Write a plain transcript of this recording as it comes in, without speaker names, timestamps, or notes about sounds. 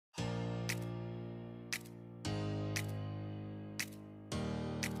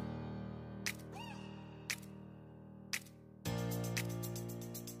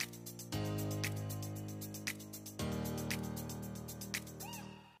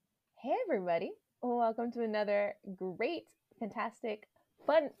Hey, everybody. Welcome to another great, fantastic,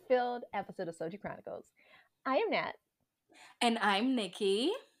 fun filled episode of Soji Chronicles. I am Nat, And I'm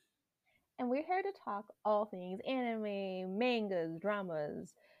Nikki. and we're here to talk all things anime, mangas,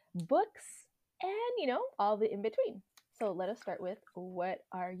 dramas, books, and all the in between. So let us start with what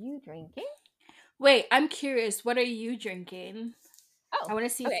are you drinking? Wait, I'm curious. What are you drinking? Oh, I want to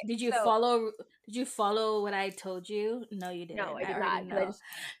see. okay. Did you So, follow? Did you follow what I told you? No, you no, didn't. I I did already not because know.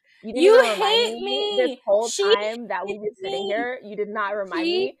 you didn't even You remind hate me this me. whole She time that we've been hates sitting me. here. You did not remind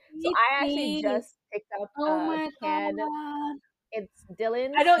She me. So hates I actually me. just picked up Oh a my can. god. It's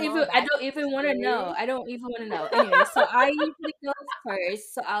Dylan's small I batch don't even want to know. distillery. I don't even want to know. Anyway, so I usually go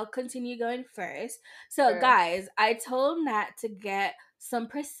first, so I'll continue going first. So Sure. guys, I told Nat to get some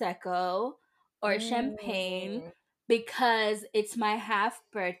prosecco or champagne Mm. because it's my half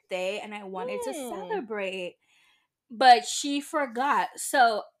birthday and I wanted to Mm. celebrate. But she forgot.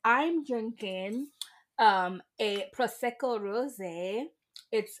 So I'm drinking a prosecco rosé.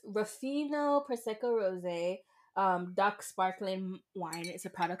 It's Ruffino prosecco rosé, dark sparkling wine. It's a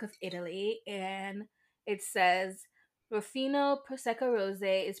product of Italy, and it says Ruffino prosecco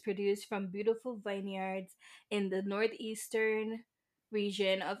rosé is produced from beautiful vineyards in the northeastern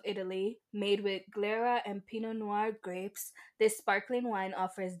region of Italy, made with Glera and Pinot Noir grapes. This sparkling wine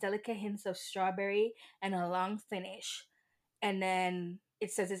offers delicate hints of strawberry and a long finish. And then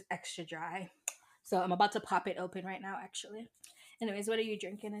it says it's extra dry. So I'm about to pop it open right now, actually. Anyways, what are you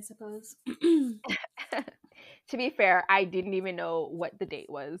drinking, I suppose? To be fair, I didn't even know what the date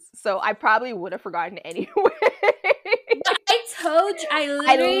was, so I probably would have forgotten anyway. But I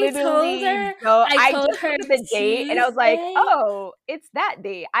I literally told literally her, don't. I I told just her looked at the date and I was like, Tuesday. "Oh, it's that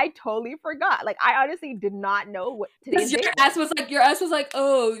day." I totally forgot. Like, I honestly did not know what today's Because date was. your ass was like,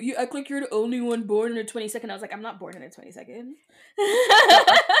 oh, you act like you're the only one born in the 22nd. I was like, I'm not born in the 22nd.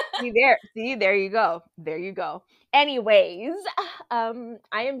 So see there you go. There you go. Anyways, I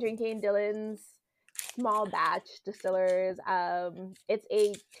am drinking Dylan's small batch distillers. It's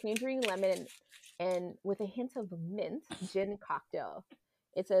a tangerine lemon and with a hint of mint gin cocktail.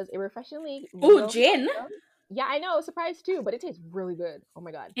 It says a refreshingly Ooh, real gin. cocktail. Yeah, I know, surprised too, but it tastes really good. Oh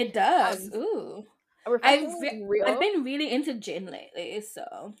my god. It does. Um, Ooh. a refreshingly I've real, been really into gin lately,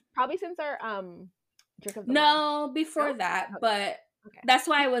 so probably since our drink of the month. no, No, before that, okay, but okay, that's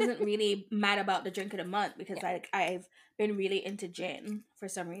why I wasn't really mad about the drink of the month because yeah, I've been really into gin for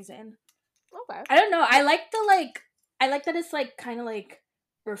some reason. okay. I don't know. I like that it's like kind of like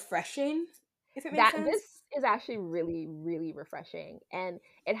refreshing, if it makes That sense. this is actually really, really refreshing, and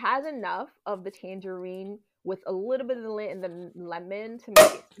it has enough of the tangerine with a little bit of the lint and the lemon to make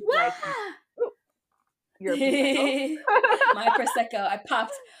it feel like Wah! ooh, your prosecco. My prosecco. I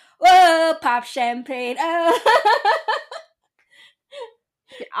popped. Whoa! Pop champagne. Oh.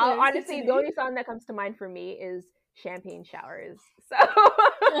 Anyways, Honestly, the continue. only song that comes to mind for me is "Champagne Showers." So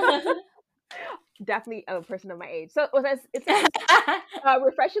definitely a person of my age. So it says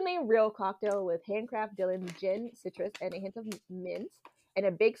refreshingly real cocktail with handcraft Dylan gin, citrus, and a hint of mint, and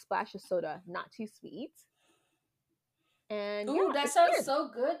a big splash of soda, not too sweet. And Ooh, yeah, that it's sounds good. so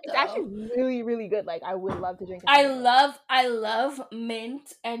good It's actually though. really, really good. Like, I would love to drink it some more. I love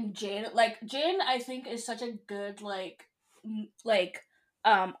mint and gin. Like gin I think is such a good like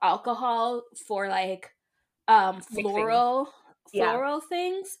alcohol for like Mixing. Yeah. floral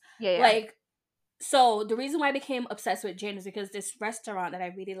things. Yeah, yeah. Like so the reason why I became obsessed with gin is because this restaurant that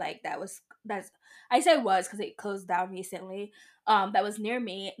I really like that's I say was because it closed down recently. That was near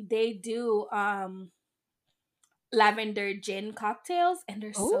me. They do lavender gin cocktails and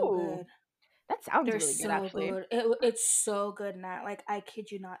they're so Oh, good. that sounds They're really good, so actually. good. It's so good, Nat. Like I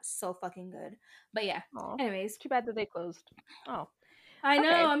kid you not, so fucking good. But yeah. Oh, Anyways, too bad that they closed. Oh, I know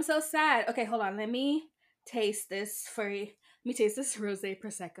okay. I'm so sad. Okay, hold on. Let me taste this for you. Let me taste this rosé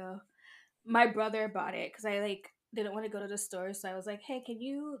prosecco. My brother bought it because I like didn't want to go to the store, so I was like, "Hey, can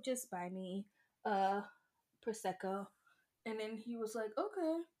you just buy me a prosecco?" And then he was like,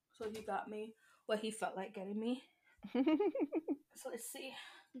 "Okay." So he got me what he felt like getting me. So let's see.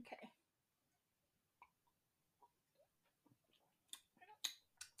 Okay.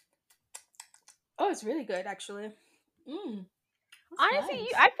 Oh, it's really good actually. Mm, that's Honestly,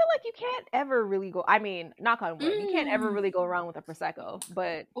 nice. I feel like you can't ever really go. I mean, knock on wood, you can't ever Mm. really go wrong with a prosecco.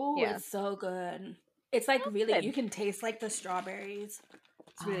 But Oh, yeah, it's so good. It's like really good. you can taste like the strawberries.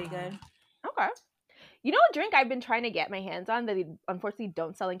 It's really Ah, good. okay. You know, a drink I've been trying to get my hands on that they unfortunately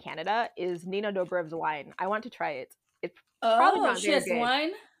don't sell in Canada is Nina Dobrev's wine. I want to try it. It's probably Oh, not she very has good.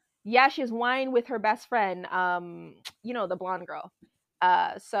 wine. Yeah, she has wine with her best friend. The blonde girl.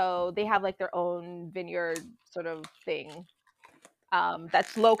 So they have like their own vineyard sort of thing.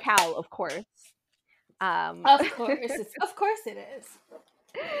 That's low-cal, of course. Of course it is.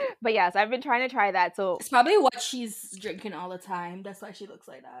 But yes, I've been trying to try that. So It's probably what she's drinking all the time. That's why she looks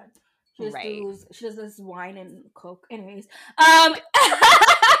like that. right. She does this wine and coke. Anyways, um,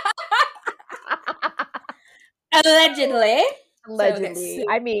 allegedly. So okay, Allegedly.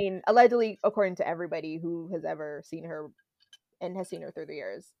 I mean, allegedly, according to everybody who has ever seen her and has seen her through the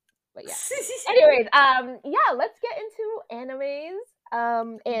years. But yeah. Anyways, yeah, let's get into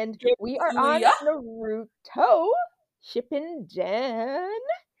animes. And we are on yeah. Naruto Shippuden.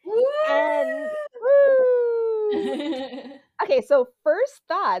 And woo! Okay, so first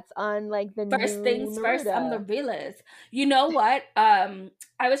thoughts on like the First new things first, I'm the Naruto. realist. You know what? I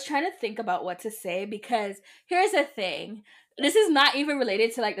was trying to think about what to say because here's the thing. This is not even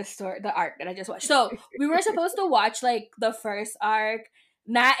related to like the story, the arc that I just watched. So we were supposed to watch like the first arc.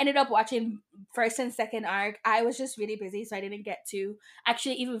 Nat ended up watching first and second arc. I was just really busy, so I didn't get to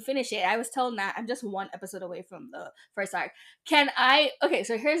actually even finish it. I was telling Nat I'm just one episode away from the first arc. Can I? Okay,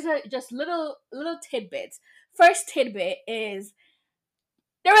 so here's just little tidbits. First tidbit is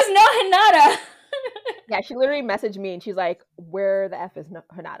there was no Hinata. Yeah, she literally messaged me and she's like, "Where the f is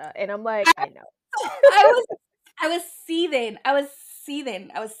Hinata?" And I'm like, "I know." I was I was seething. I was seething.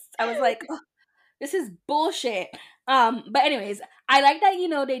 I was like, "Ugh, this is bullshit." But anyways, I like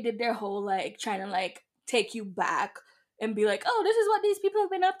that they did their whole like trying to like take you back and be like, "Oh, this is what these people have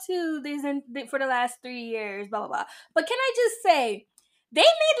been up to for the last 3 years." Blah blah blah. But can I just say, they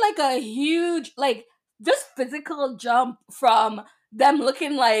made like a huge like just physical jump from them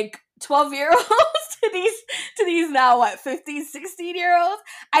looking like 12-year-olds to these now what 15, 16-year-olds.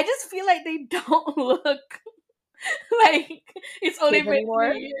 I just feel like they don't look like it's only Kids been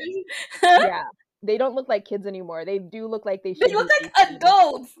anymore? 3 years. Yeah. They don't look like kids anymore. They do look like they They should look be like 18.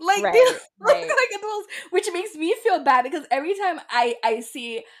 adults. Like they Right, look right. like adults, which makes me feel bad because every time I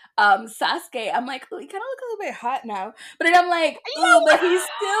see Sasuke, I'm like, oh, he kind of look a little bit hot now. But then I'm like, oh, but he's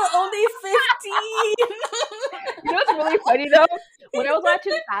still only 15. You know what's really funny though? When I was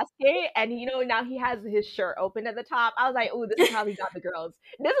watching Sasuke and now he has his shirt open at the top, I was like, "Oh, this is how he got the girls.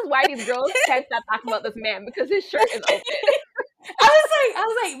 This is why these girls can't stop talking about this man because his shirt is open." I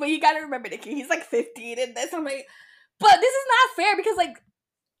was like, but you gotta remember, Nikki, he's like 15 in this. I'm like, but this is not fair because like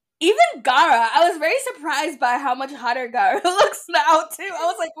even Gara, I was very surprised by how much hotter Gara looks now too. I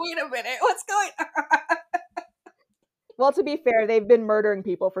was like, wait a minute, what's going on? Well, to be fair, they've been murdering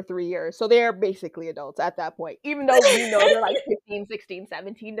people for 3 years, so they're basically adults at that point. Even though we know they're like 15, 16,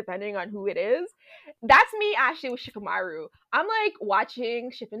 17, depending on who it is. That's me actually with Shikamaru. I'm like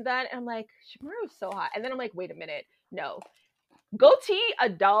watching Shippuden and I'm like, Shikamaru is so hot. And then I'm like, wait a minute, no. Goatee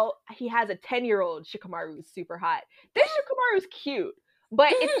adult, he has a 10-year-old Shikamaru who's super hot. This Shikamaru is cute, but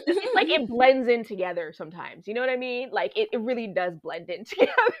it's like it blends in together sometimes. You know what I mean? Like it really does blend in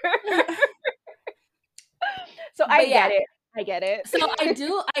together. So But yeah, I get it. so I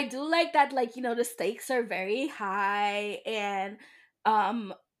do like that, like the stakes are very high, and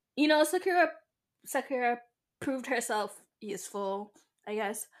um Sakura proved herself useful, I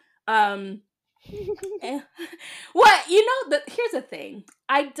guess. um eh, what here's the thing,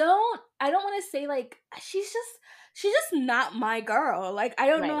 I don't want to say like she's just not my girl. Like I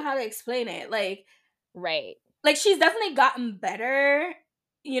don't know Right, how to explain it. right. Like she's definitely gotten better,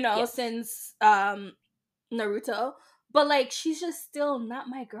 Yes. since Naruto, but like she's just still not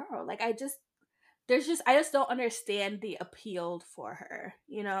my girl. Like I just don't understand the appeal for her,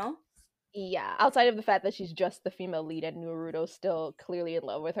 you know? Yeah, outside of the fact that she's just the female lead and Naruto's still clearly in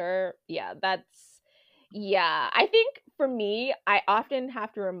love with her. Yeah, I think for me, I often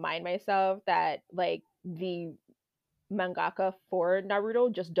have to remind myself that like the mangaka for Naruto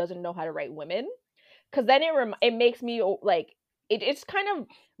just doesn't know how to write women. Cuz then it makes me like it just kind of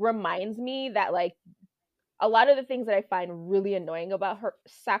reminds me that like a lot of the things that I find really annoying about her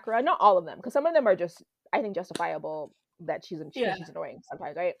Sakura, not all of them, because some of them are just I think justifiable that Yeah. she's annoying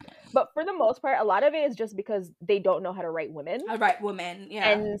sometimes, right? But for the most part, a lot of it is just because they don't know how to write women. A right woman, yeah.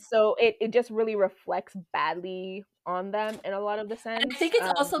 And so it just really reflects badly on them in a lot of the And I sense. think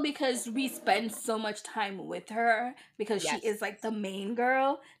it's also because we spend so much time with her because she Yes. is like the main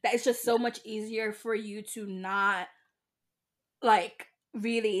girl that it's just so Yes. much easier for you to not like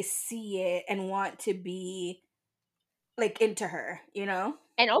really see it and want to be like into her, you know?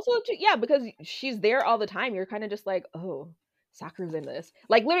 And also, yeah, because she's there all the time. You're kind of just like, oh, Sakura's in this.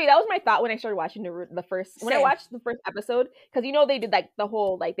 Like literally, that was my thought when I started watching the first when I Same. watched the first episode because they did like the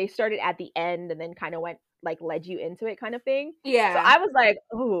whole like they started at the end and then kind of went like led you into it kind of thing. So Yeah. I was like,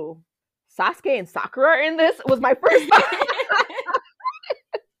 oh, Sasuke and Sakura are in this was my first thought.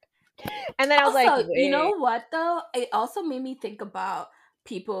 And then I was like, Also, you know wait. what though? It also made me think about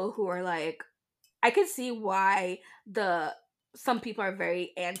people who are like, I could see why the some people are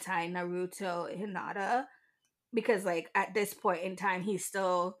very anti Naruto Hinata, because like at this point in time he's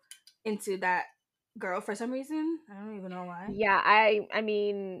still into that girl for some reason. I don't even know why. Yeah, I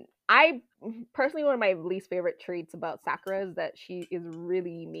mean, I personally, one of my least favorite traits about Sakura is that she is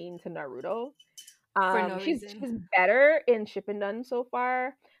really mean to Naruto. For no She's reason. better in Shippuden so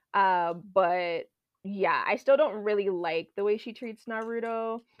far, but yeah, I still don't really like the way she treats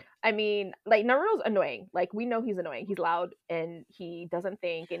Naruto. I mean, like Naruto's annoying. Like we know he's annoying. He's loud and he doesn't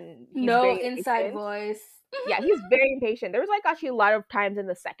think, and he's No very inside impatient. voice. Yeah, he's very impatient. There was like actually a lot of times in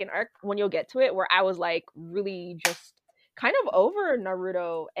the second arc when you'll get to it where I was like really just kind of over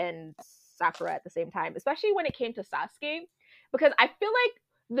Naruto and Sakura at the same time, especially when it came to Sasuke, because I feel like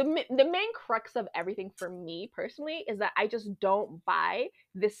the main crux of everything for me personally is that I just don't buy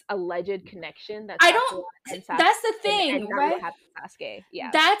this alleged connection that I Sakura don't. and Sas That's the and thing, Naruto right? have with Sasuke. Yeah,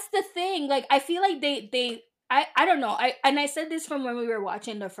 That's the thing. Like I feel like they I don't know. I said this from when we were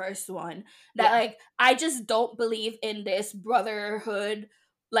watching the first one, that yeah, like I just don't believe in this brotherhood,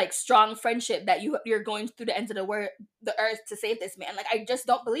 like strong friendship that you're going through the ends of the earth to save this man. Like I just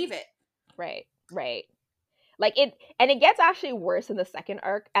don't believe it. right, right. Like it, and it gets actually worse in the second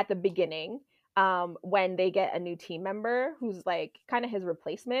arc at the beginning, when they get a new team member who's like kind of his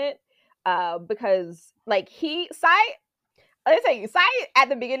replacement, because like let's say Sai at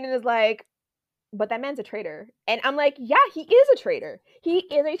the beginning is like, but that man's a traitor. And I'm like, yeah, he is a traitor. He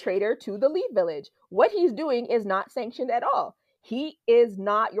is a traitor to the Leaf Village. What he's doing is not sanctioned at all. He is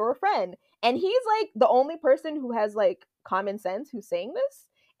not your friend. And he's like the only person who has like common sense who's saying this.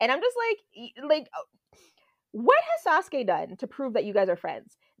 And I'm just like, what has Sasuke done to prove that you guys are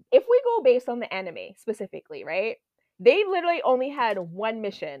friends? If we go based on the anime specifically, right? They literally only had one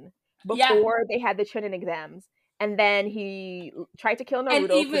mission Yeah, before they had the Chunin exams. And then he tried to kill and Naruto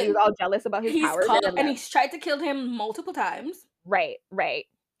because he was even all jealous about his he's powers called and then and left. he's tried to kill him multiple times. Right, right,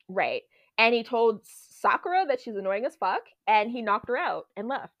 right. And he told Sakura that she's annoying as fuck, and he knocked her out and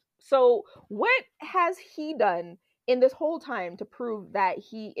left. So, what has he done in this whole time to prove that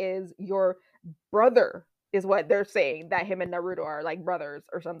he is your brother? Is what they're saying, that him and Naruto are like brothers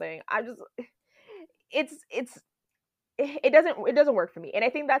or something. I just, it's it doesn't work for me, and I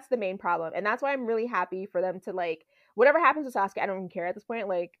think that's the main problem, and that's why I'm really happy for them to like whatever happens to Sasuke. I don't even care at this point.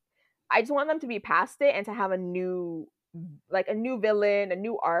 Like, I just want them to be past it and to have a new villain, a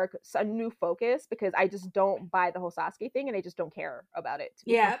new arc, a new focus, because I just don't buy the whole Sasuke thing and I just don't care about it, to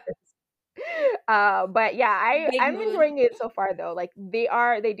be Yeah, honest. But yeah, big I'm mood. enjoying it so far though. Like they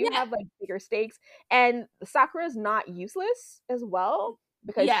do Yeah, have like bigger stakes, and Sakura's not useless as well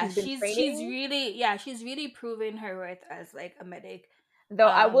because yeah. she's been training. She's really proven her worth as like a medic. Though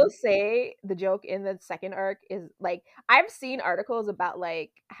I will Um, say the joke in the second arc is like I've seen articles about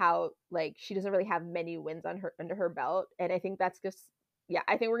like how like she doesn't really have many wins on her under her belt, and I think that's just yeah,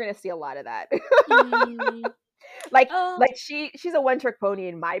 I think we're gonna see a lot of that. mm, like oh, she's a one trick pony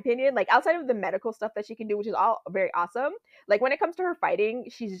in my opinion. Like outside of the medical stuff that she can do, which is all very awesome. Like when it comes to her fighting,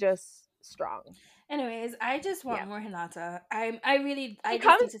 she's just strong. anyways, I just Yeah. want more Hinata. I She just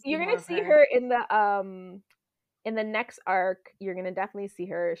comes need to see you're more gonna of see her. her in the next arc. You're gonna definitely see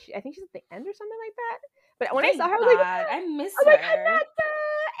her. I think she's at the end or something like that. But when I saw her, Thank God, I I miss was like her. Hanaka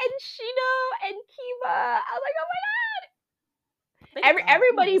and Shino and Kiva. I was like, oh my Thank God, I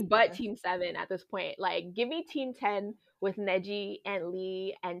everybody miss but her. Team Seven at this point. Like, give me Team 10 with Neji and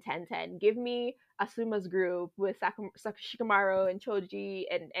Lee and Ten. Give me Asuma's group with Shikamaru and Choji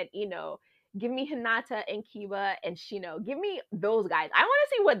and Ino. Give me Hinata and Kiba and Shino. Give me those guys. I want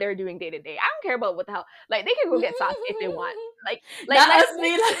to see what they're doing day to day. I don't care about what the hell. Like, they can go get Sasuke if they want. Like, Not let us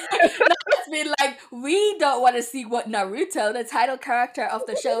being like, not us being like, we don't want to see what Naruto, the title character of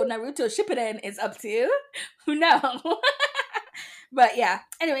the show Naruto Shippuden, is up to. Who knows? But yeah.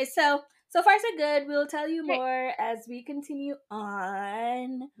 Anyway, so far so good. We'll tell you right, more as we continue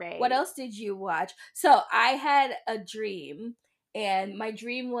on. What right. else did you watch? So I had a dream, and my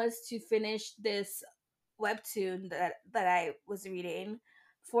dream was to finish this webtoon that I was reading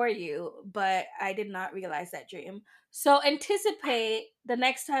for you, but I did not realize that dream. So anticipate the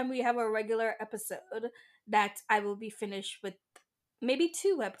next time we have a regular episode that I will be finished with maybe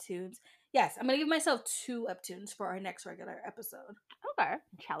two webtoons. Yes, I'm gonna give myself two webtoons for our next regular episode. Okay.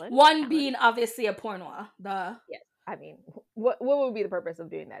 Challenge, One challenge. being obviously a pornoir. The Yes. I mean, what would be the purpose of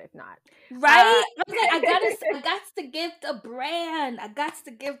doing that if not? Uh, right? I was like, I got to give the brand. I got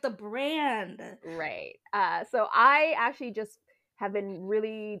to give the brand. right. So I actually just have been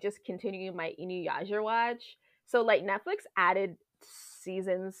really just continuing my Inuyasha watch. So like Netflix added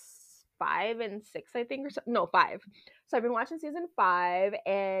seasons 5 and 6, I think, or so. No, 5. So I've been watching season 5,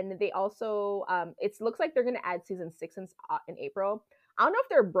 and they also it looks like they're gonna add season 6 in April. I don't know if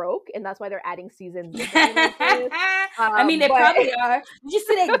they're broke and that's why they're adding seasons differently like this. I mean, they But probably are. Did you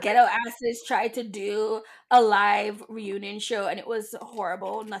see that ghetto asses tried to do a live reunion show and it was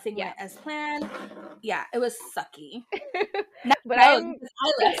horrible? Nothing yeah. went as planned. Yeah, it was sucky. Not But knows I'm because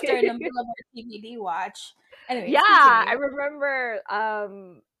I left her in the middle of her TVD watch. yeah, Anyways, I continue.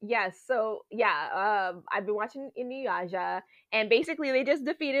 remember. Yes, so yeah, I've been watching Inuyasha, and basically they just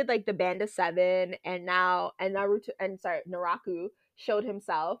defeated like the band of seven, and now Naraku showed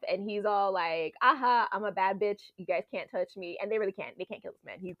himself, and he's all like, "Aha, I'm a bad bitch. You guys can't touch me," and they really can't. They can't kill this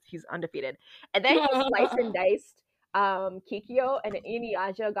man. He's undefeated. And then he sliced and diced Kikyo, and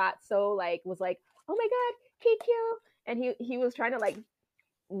Inuyasha got so like was like, "Oh my god, Kikyo!" And he was trying to like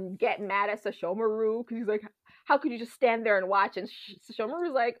get mad at Sashomaru because he's like, "How could you just stand there and watch?" And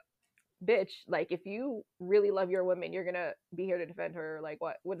Sashomaru's like, "Bitch, like if you really love your woman, you're gonna be here to defend her. Like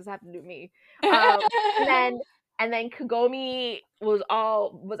what? What does that have to do with me?" Um, and then Kagome was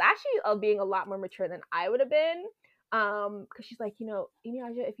actually being a lot more mature than I would have been. Because she's like,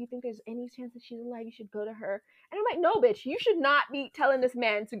 Inuyasha, if you think there's any chance that she's alive, you should go to her. And I'm like, no, bitch, you should not be telling this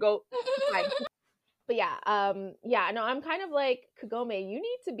man to go to find. But yeah, yeah, no, I'm kind of like Kagome. You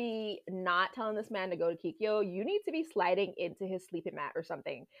need to be not telling this man to go to Kikyo. You need to be sliding into his sleeping mat or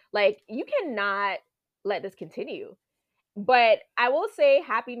something. Like you cannot let this continue. But I will say,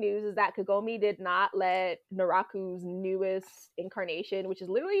 happy news is that Kagome did not let Naraku's newest incarnation, which is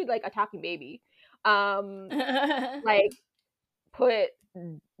literally like a talking baby, like put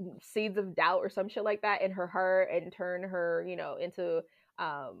seeds of doubt or some shit like that in her heart and turn her, into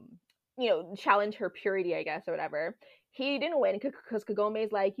challenge her purity, I guess, or whatever. He didn't win because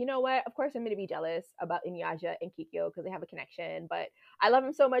Kagome's like, you know what? Of course, I'm going to be jealous about Inuyasha and Kikyo because they have a connection, but I love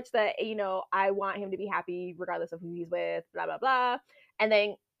him so much that I want him to be happy regardless of who he's with. Blah blah blah. And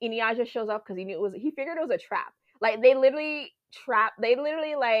then Inuyasha shows up because he figured it was a trap. Like they literally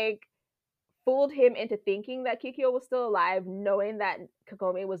like fooled him into thinking that Kikyo was still alive, knowing that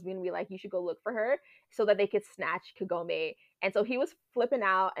Kagome was going to be like, you should go look for her so that they could snatch Kagome. And so he was flipping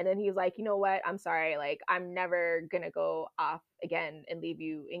out. And then he was like, you know what? I'm sorry. Like, I'm never going to go off again and leave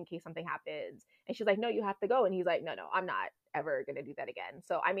you in case something happens. And she's like, no, you have to go. And he's like, no, I'm not ever going to do that again.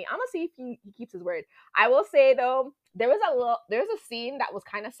 So, I mean, I'm going to see if he keeps his word. I will say, though, there's a scene that was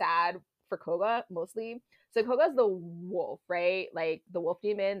kind of sad for Koga mostly. So Koga's the wolf, right? Like the wolf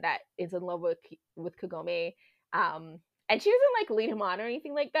demon that is in love with Kagome. And she doesn't like lead him on or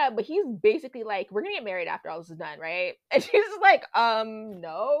anything like that, but he's basically like, we're gonna get married after all this is done, right? And she's like,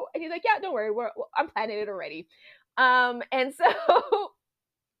 no. And he's like, yeah, don't worry, I'm planning it already. And so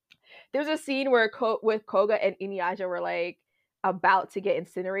there's a scene where with Koga and Inuyasha were like about to get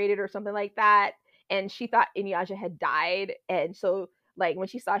incinerated or something like that, and she thought Inuyasha had died, and so like when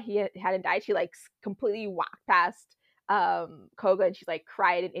she saw he hadn't died, she like completely walked past Koga and she's like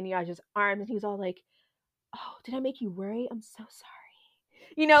cried in Inuyasha's arms, and he's all like, "Oh, did I make you worry? I'm so sorry."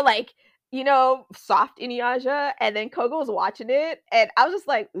 Like soft Inuyasha, and then Koga was watching it, and I was just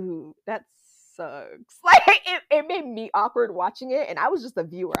like, "Ooh, that sucks." Like it made me awkward watching it, and I was just a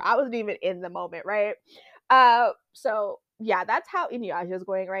viewer. I wasn't even in the moment, right? So yeah, that's how Inuyasha is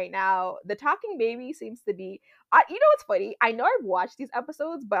going right now. The talking baby seems to be. What's funny? I know I've watched these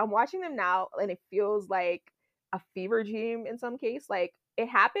episodes, but I'm watching them now, and it feels like a fever dream in some case. Like it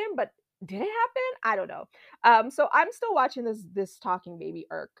happened, but did it happen? I don't know. So I'm still watching this talking baby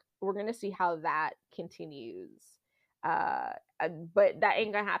arc. We're gonna see how that continues. But that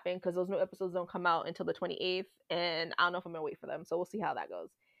ain't gonna happen because those new episodes don't come out until the 28th, and I don't know if I'm gonna wait for them. So we'll see how that goes.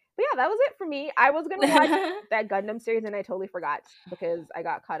 But yeah, that was it for me. I was gonna watch that Gundam series and I totally forgot because I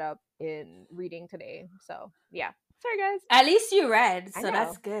got caught up in reading today. So yeah, sorry guys. At least you read, I so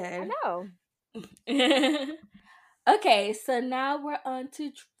that's know, I good. know. Okay, so now we're on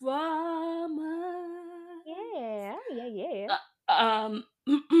to drama. Yeah, yeah, yeah.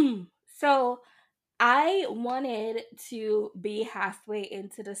 So I wanted to be halfway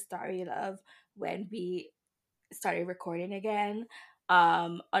into the story love when we started recording again.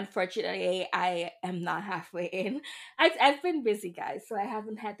 Unfortunately, I am not halfway in. I've been busy, guys, so I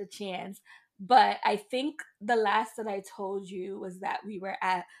haven't had the chance. But I think the last that I told you was that we were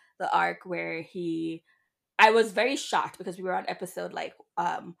at the arc where I was very shocked because we were on episode like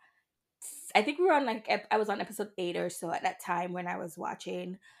I think we were on like I was on episode 8 or so at that time when I was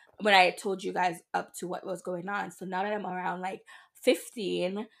watching, when I told you guys up to what was going on. So now that I'm around like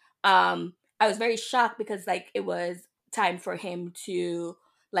 15, I was very shocked because like it was time for him to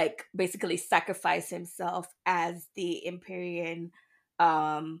like basically sacrifice himself as the Empyrean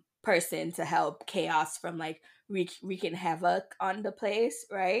person to help chaos from like wreaking havoc on the place,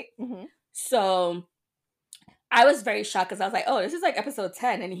 right? Mhm. So I was very shocked because I was like, oh, this is like episode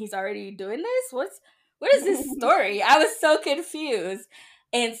 10 and he's already doing this? What is this story? I was so confused.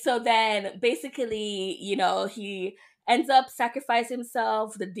 And so then basically, he ends up sacrificing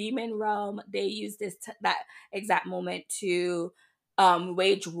himself, the demon realm. They use that exact moment to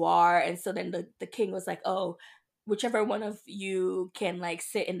wage war. And so then the king was like, oh, whichever one of you can like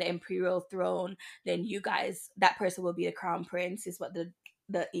sit in the imperial throne, then you guys, that person will be the crown prince, is what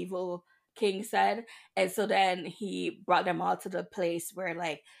the evil king said. And so then he brought them all to the place where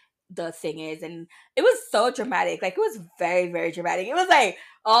like the thing is, and it was so dramatic. Like it was very, very dramatic. It was like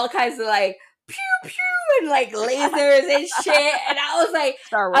all kinds of like pew pew and like lasers and shit. And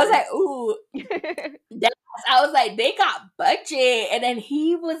Star I was Wars. like, ooh, I was like, they got budget. And then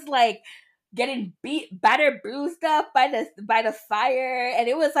he was like getting battered, bruised up by the fire, and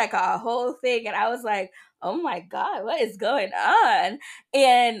it was like a whole thing. And I was like, oh my god, what is going on?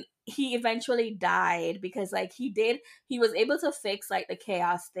 And he eventually died because like he was able to fix like the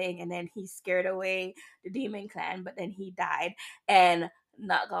chaos thing, and then he scared away the demon clan, but then he died. And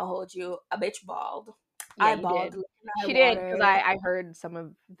not gonna hold you, a bitch bawled. Yeah, I you bawled did. looking at She did because water. I heard some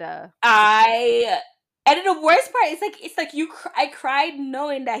of the clip. I And then the worst part is like it's like I cried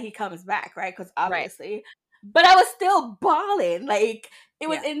knowing that he comes back, right? Because Right. obviously, but I was still bawling, like it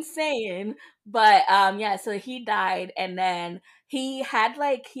was Yeah. insane. But yeah, so he died, and then he had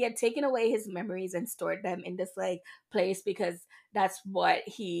taken away his memories and stored them in this like place because that's what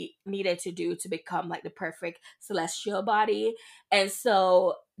he needed to do to become like the perfect celestial body. And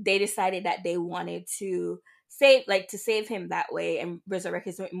so they decided that they wanted to save him that way and resurrect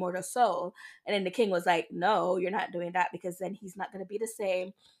his immortal soul. And then the king was like, no, you're not doing that because then he's not going to be the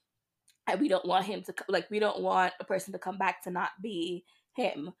same. And we don't want him to, like, we don't want a person to come back to not be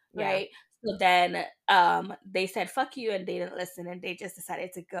him, Yeah. right? So then they said, fuck you, and they didn't listen, and they just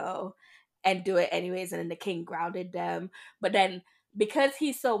decided to go and do it anyways. And then the king grounded them. But then because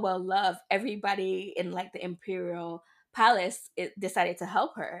he's so well loved, everybody in like the imperial palace decided to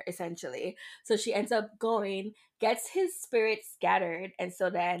help her essentially. So she ends up going, gets his spirit scattered, and so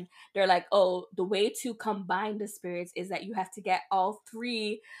then they're like, oh, the way to combine the spirits is that you have to get all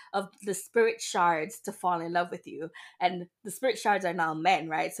three of the spirit shards to fall in love with you. And the spirit shards are now men,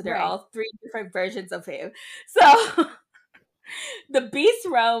 right? So they're Right. all three different versions of him. So the beast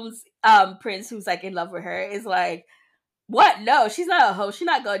realms prince, who's like in love with her, is like, what? No, she's not a hoe. She's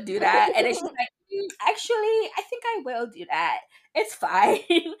not gonna do that. And then she's like, actually, I think I will do that. It's fine.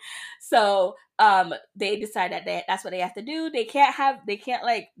 So they decide that that's what they have to do. They can't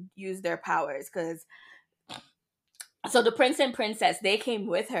like use their powers because so the prince and princess, they came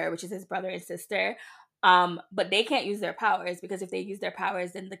with her, which is his brother and sister. But they can't use their powers because if they use their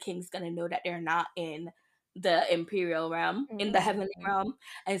powers, then the king's gonna know that they're not in the imperial realm, in the heavenly Mm. realm,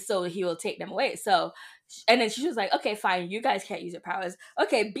 and so he will take them away. So, and then she was like, "Okay, fine, you guys can't use your powers.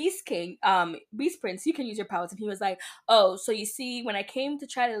 Okay, Beast King, Beast Prince, you can use your powers." And he was like, "Oh, so you see, when I came to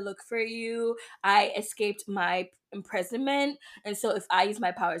try to look for you, I escaped my imprisonment, and so if I use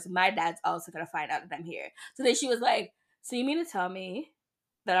my powers, my dad's also gonna find out that I'm here." So then she was like, so you mean to tell me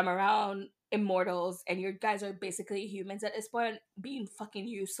that I'm around immortals and you guys are basically humans at this point being fucking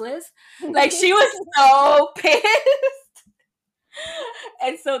useless? Like she was so pissed.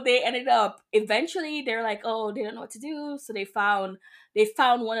 And so they ended up eventually they're like, oh, they don't know what to do. So they found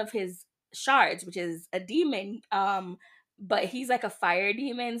one of his shards, which is a demon. But he's like a fire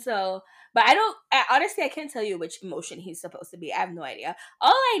demon. So but honestly I can't tell you which emotion he's supposed to be. I have no idea.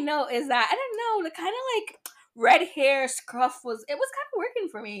 All I know is that I don't know, the kind of like red hair scruff was kind of working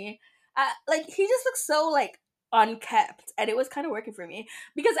for me. Like he just looks so like unkept, and it was kind of working for me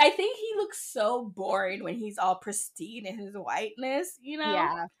because I think he looks so boring when he's all pristine in his whiteness,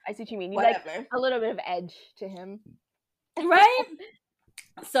 Yeah, I see what you mean. You like whatever. a little bit of edge to him. Right?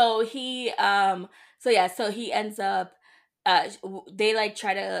 So he ends up they're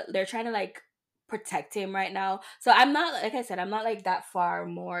trying to like protect him right now. So I'm not, like I said, I'm not like that far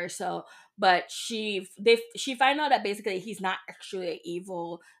more. So but she find out that basically he's not actually an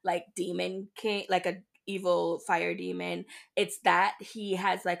evil like demon king, like a evil fire demon. It's that he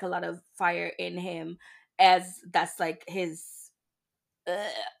has like a lot of fire in him, as that's like his uh,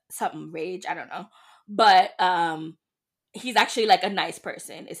 something rage, I don't know. But he's actually like a nice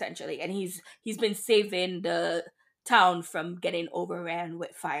person essentially, and he's been saving the town from getting overran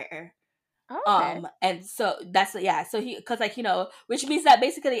with fire. Okay. And so that's, yeah, so he, because like which means that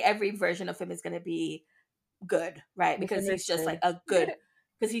basically every version of him is going to be good, right? Because he's just like Misunderstood. a good,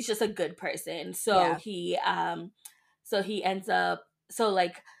 because he's just a good person. So Yeah. he ends up, so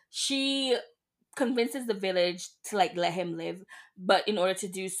like she convinces the village to like let him live, but in order to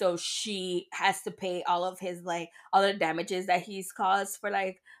do so she has to pay all of his like all the damages that he's caused for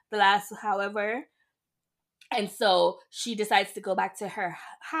like the last however. And so she decides to go back to her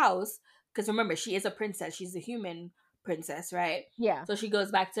house because remember she is a princess, she's a human princess, right? Yeah. So she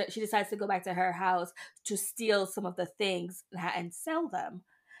decides to go back to her house to steal some of the things and sell them.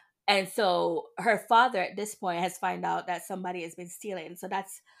 And so her father at this point has found out that somebody has been stealing. So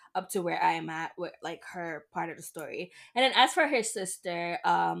that's up to where I am at with like her part of the story. And then as for her sister,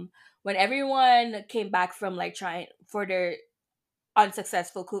 when everyone came back from like trying for their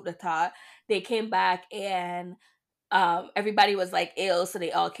unsuccessful coup d'etat, they came back and everybody was like ill, so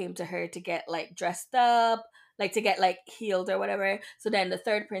they all came to her to get like dressed up, like to get like healed or whatever. So then the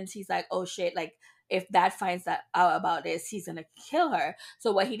third prince, he's like, oh shit, like if dad finds that out about this, he's gonna kill her.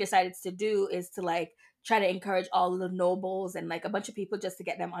 So what he decided to do is to like try to encourage all the nobles and like a bunch of people just to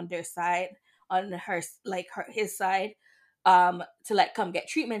get them on their side, on her like his side, to like come get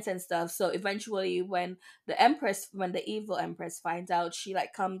treatments and stuff. So eventually when the evil empress finds out, she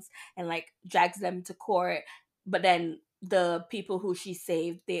like comes and like drags them to court. But then the people who she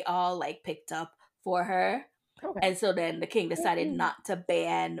saved, they all like picked up for her. Okay. And so then the king decided not to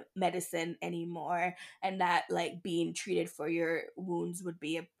ban medicine anymore, and that like being treated for your wounds would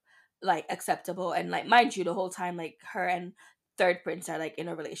be like acceptable. And like mind you, the whole time like her and third prince are like in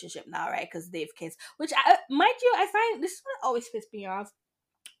a relationship now, right? Because they've kids. Which mind you, I find this is what always pisses me off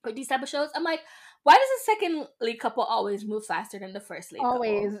with these type of shows. I'm like, why does the second lead couple always move faster than the first lead couple?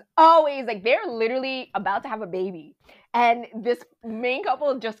 Always, always. Like they're literally about to have a baby, and this main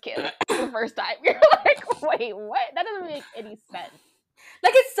couple just kissed for the first time. You're like, wait, what? That doesn't make any sense.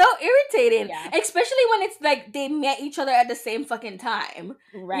 Like it's so irritating, Yeah. especially when it's like they met each other at the same fucking time,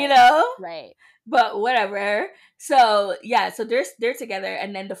 Right. you know? Right. But whatever. So yeah, so they're together,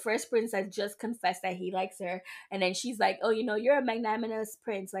 and then the first prince has just confessed that he likes her, and then she's like, "Oh, you know, you're a magnanimous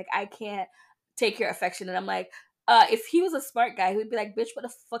prince. Like I can't take your affection." And I'm like, if he was a smart guy, he would be like, "Bitch, what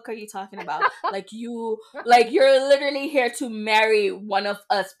the fuck are you talking about? Like you're literally here to marry one of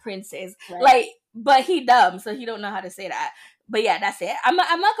us princes." Right. Like, but he dumb, so he don't know how to say that. But yeah, that's it. I'm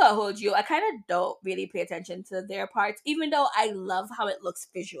not gonna hold you. I kind of don't really pay attention to their parts, even though I love how it looks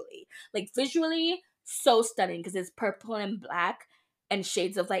visually. Like visually, so stunning because it's purple and black and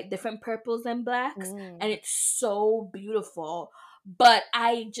shades of like different purples and blacks, and it's so beautiful. But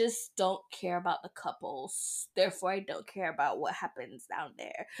I just don't care about the couples. Therefore, I don't care about what happens down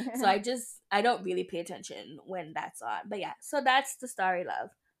there. So I don't really pay attention when that's on. But yeah, so that's the Starry Love.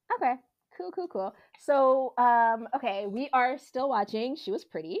 Okay. Cool, cool, cool. So, okay, we are still watching She Was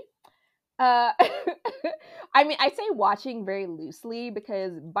Pretty. Uh, I mean, I say watching very loosely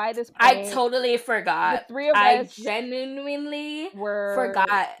because by this I point, totally the forgot. three of I us genuinely were,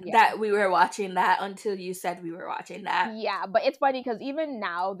 forgot yeah. that we were watching that until you said we were watching that. Yeah, but it's funny because even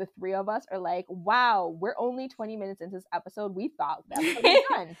now, the three of us are like, wow, we're only 20 minutes into this episode. We thought the episode was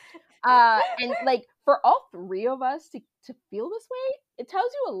done. And like for all three of us to feel this way, it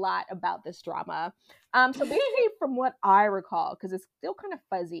tells you a lot about this drama. So basically, from what I recall, because it's still kind of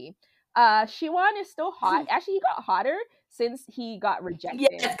fuzzy, Shiwan is still hot. Actually, he got hotter since he got rejected.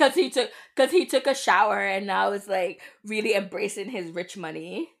 Yes, because he took a shower and now is like really embracing his rich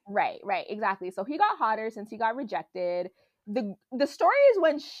money. Right, right, exactly. So he got hotter since he got rejected. The story is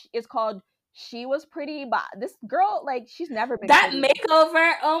when it's called She Was Pretty, but this girl, like, she's never been That pretty.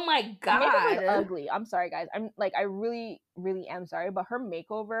 makeover, oh my Her makeover is god. ugly. I'm sorry, guys. I'm like, I really, really am sorry, but her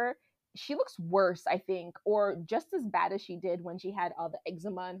makeover, she looks worse, I think, or just as bad as she did when she had all the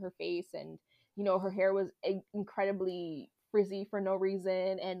eczema in her face, and her hair was incredibly frizzy for no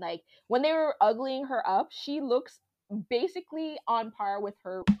reason, and like when they were uglying her up, she looks basically on par with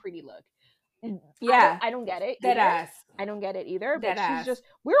her pretty look. Yeah. I don't get it Dead either. ass. I don't get it either. Dead But she's ass. just,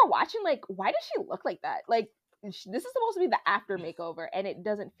 we were watching like, why does she look like that? Like, this is supposed to be the after makeover, and it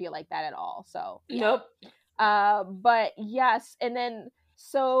doesn't feel like that at all. So yeah. Nope. But yes, and then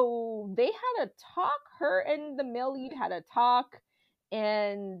so they had a talk. Her and the male lead had a talk,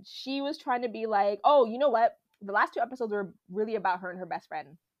 and she was trying to be like, oh, you know what? The last two episodes were really about her and her best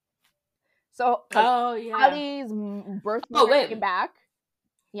friend. So like, Oh yeah. Holly's birth mother came back.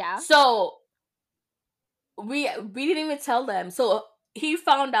 Yeah. So we didn't even tell them. So he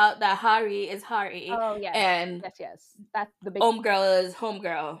found out that Hari is Hari. Oh yes. And yes. That's the big homegirl is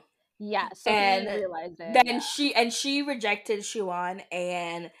homegirl. Yeah. So And he realized it. then Yeah. she rejected Shiwan,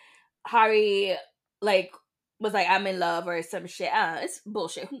 and Hari like was like, I'm in love or some shit. It's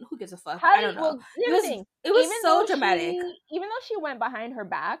bullshit. Who gives a fuck? I don't know. Well, here's the thing. It was Even so though dramatic. even though she went behind her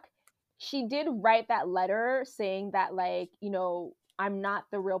back, she did write that letter saying that, like, I'm not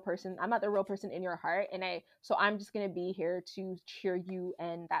the real person. I'm not the real person in your heart, and I'm just gonna be here to cheer you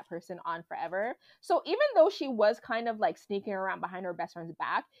and that person on forever. So even though she was kind of like sneaking around behind her best friend's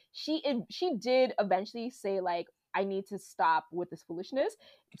back, she did eventually say like, I need to stop with this foolishness.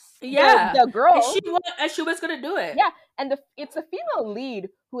 Yeah, The and girl, she was gonna do it. yeah, and it's the female lead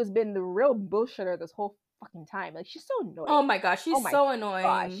who has been the real bullshitter this whole fucking time. Like, she's so annoying. Oh my gosh, Oh she's my so gosh,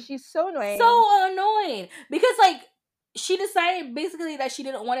 annoying. she's so annoying. So annoying. Because like she decided basically that she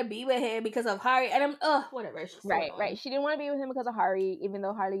didn't want to be with him because of Harry, and I'm whatever. She's so Right, annoying. right. She didn't want to be with him because of Harry, even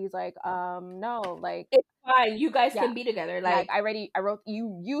though Harley's like, no, like, It's fine. You guys yeah, can be together. like, Like, I wrote,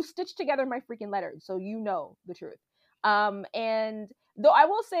 you stitched together my freaking letters, so you know the truth. And though I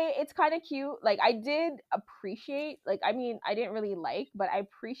will say it's kind of cute, like, I did appreciate, like, I mean, I didn't really like, but I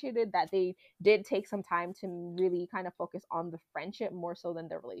appreciated that they did take some time to really kind of focus on the friendship more so than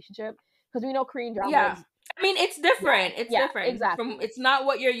the relationship, because we know Korean yeah. dramas. I mean, it's Yeah, different. It's yeah, different from. exactly. It's not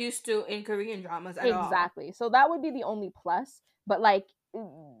what you're used to in Korean dramas at all. Exactly. So that would be the only plus. But like,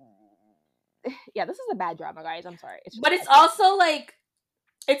 yeah, this is a bad drama, guys. I'm sorry. It's just But a it's bad drama. also like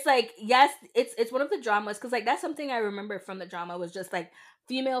it's like yes, it's one of the dramas because like that's something I remember from the drama was just like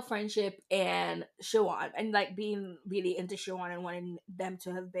female friendship and Siwon and like being really into Siwon and wanting them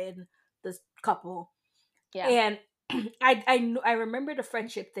to have been this couple. Yeah. And I remember the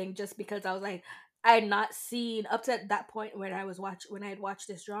friendship thing just because I was like I had not seen up to that point when I had watched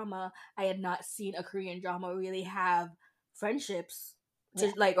this drama, I had not seen a Korean drama really have friendships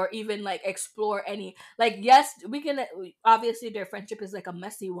Yeah. to like or even like explore any like yes we can obviously their friendship is like a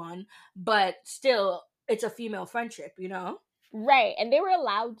messy one but still it's a female friendship, you know. Right. And they were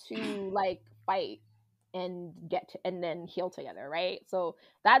allowed to like fight and and then heal together, right? So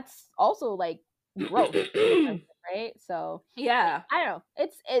that's also like growth in friendship, right? So Yeah, I don't know.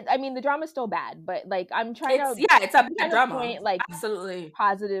 I mean, the drama's still bad, but like it's a I'm bad trying to drama, point like absolutely.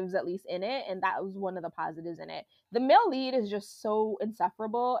 positives at least in it, and that was one of the positives in it. The male lead is just so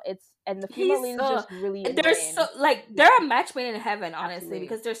insufferable. And the female He's lead is just really they're so annoying. like Yeah, they're a match made in heaven, honestly, absolutely.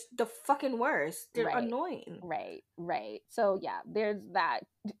 because they're the fucking worst. They're Right. annoying. Right. Right. So yeah, there's that.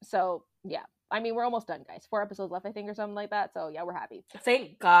 So yeah. I mean, we're almost done, guys. 4 episodes left, I think, or something like that. So yeah, we're happy.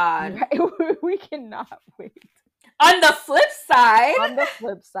 Thank God. Right. We cannot wait. On the flip side, On the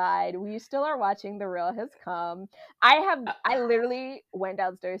flip side, we still are watching The Real Has Come. I literally went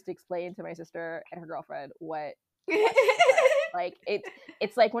downstairs to explain to my sister and her girlfriend what like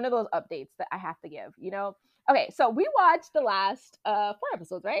it's like one of those updates that I have to give, you know? Okay, so we watched the last 4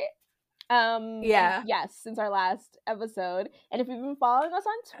 episodes, right? yeah. Yes, since our last episode. And if you've been following us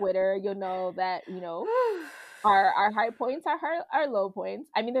on Twitter, you'll know that, our high points are our low points.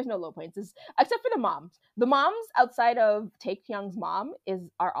 I mean, there's no low points, except for the moms. The moms outside of Taekyung's mom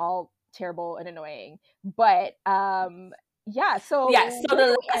are all terrible and annoying. But yeah, Yeah, so so where do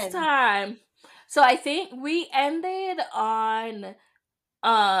the we last end? time, so I think we ended on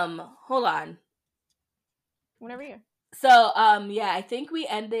hold on. Whenever you. So yeah, I think we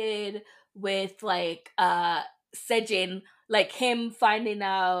ended with like Sejin, like him finding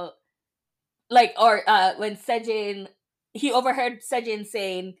out like or when Sejin he overheard Sejin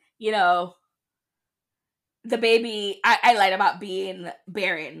saying, the baby I lied about being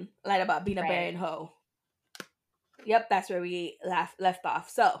barren, lied about being a Right. barren hoe. Yep, that's where we left off.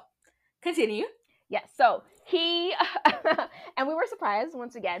 So continue. Yes. So he and we were surprised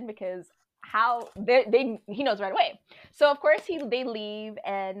once again because how he knows right away. So of course they leave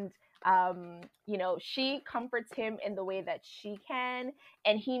and she comforts him in the way that she can,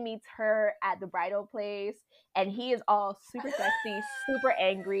 and he meets her at the bridal place, and he is all super sexy, super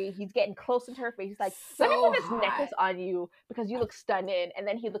angry. He's getting close into her face. He's like, let me So put this hot. necklace on you because you look stunning. And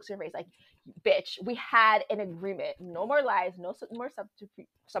then he looks at her face like, bitch, we had an agreement. No more lies, no more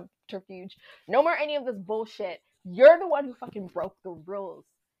subterfuge, no more any of this bullshit. You're the one who fucking broke the rules.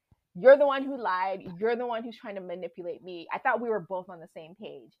 You're the one who lied. You're the one who's trying to manipulate me. I thought we were both on the same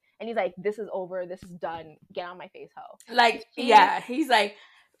page. And he's like, this is over. This is done. Get on my face, ho. Like, yeah, he's like,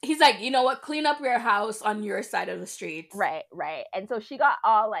 you know what? Clean up your house on your side of the street. Right, right. And so she got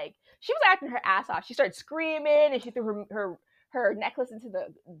all like, she was acting her ass off. She started screaming and she threw her necklace into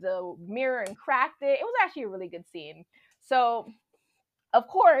the mirror and cracked it. It was actually a really good scene. So of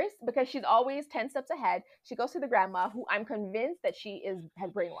course, because she's always 10 steps ahead, she goes to the grandma, who I'm convinced that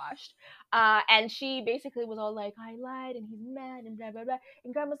has brainwashed. And she basically was all like, I lied and he's mad and blah, blah, blah.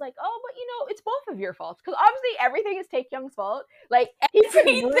 And grandma's like, oh, but it's both of your faults. Because obviously everything is Taekyung's fault. Like, he could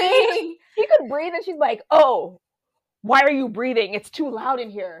breathe. He could breathe, and she's like, oh, why are you breathing? It's too loud in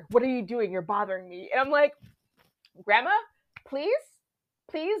here. What are you doing? You're bothering me. And I'm like, grandma, please,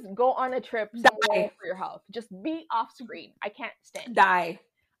 please go on a trip somewhere Die. for your health. Just be off screen. I can't stand you. Die.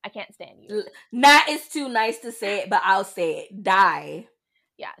 I can't stand you. Not is too nice to say it, but I'll say it. Die.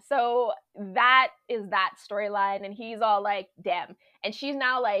 Yeah, so that is that storyline, and he's all like, damn. And she's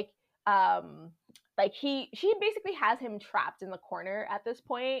now like she basically has him trapped in the corner at this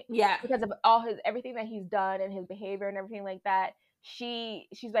point Yeah. because of all his everything that he's done and his behavior and everything like that. She's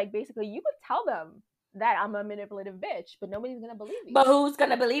like, basically, you could tell them that I'm a manipulative bitch, but nobody's gonna believe you. But who's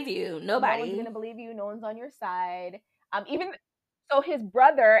gonna believe you? No one's Nobody. gonna believe you. No one's on your side. Even so, his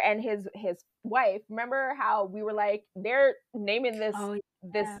brother and his wife. Remember how we were like, they're naming Oh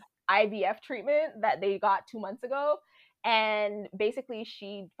this yeah. IVF treatment that they got 2 months ago, and basically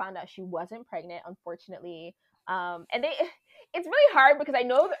she found out she wasn't pregnant, unfortunately. And they, it's really hard because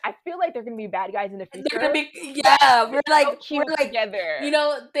I feel like they're gonna be bad guys in the They're future. gonna be, yeah. They're so We're cute like, together.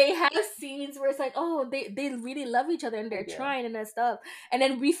 they have scenes where it's like, oh, they really love each other and They they're do. trying and that stuff, and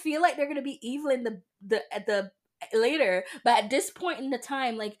then we feel like they're gonna be evil in the later, but at this point in the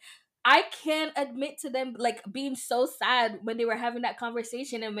time, like, I can't admit to them like being so sad when they were having that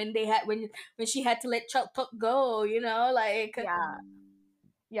conversation and when they had when she had to let Chuck Puck go, like. Yeah,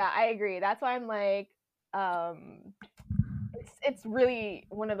 yeah, I agree. That's why I'm like, it's really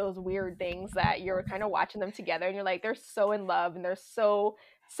one of those weird things that you're kind of watching them together and you're like, they're so in love and they're so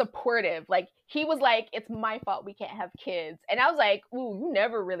supportive. Like, he was like, it's my fault we can't have kids, and I was like, ooh, you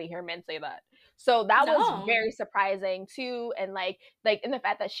never really hear men say that. So that was No. very surprising too. And like in the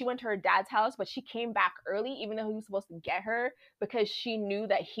fact that she went to her dad's house, but she came back early even though he was supposed to get her, because she knew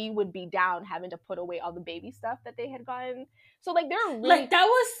that he would be down having to put away all the baby stuff that they had gotten. So like, they're really, Like, that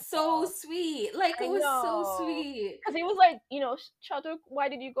was so sweet. Like, it I was so know. sweet. Because he was like, Chaduk, why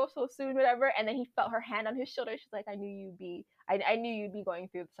did you go so soon, whatever. And then he felt her hand on his shoulder. She's like, I knew you'd be going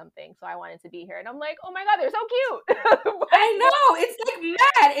through something, so I wanted to be here. And I'm like, oh my God, they're so cute. But I know. It's like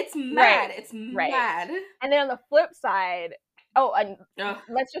mad. It's right, mad. It's right. mad. And then on the flip side, oh, and Ugh.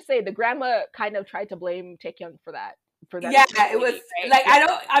 let's just say the grandma kind of tried to blame Taekyung for them Yeah, being it was baby, right? like, Yeah, I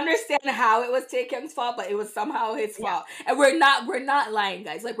don't understand how it was Taekyung's fault, but it was somehow his yeah, fault. And we're not lying,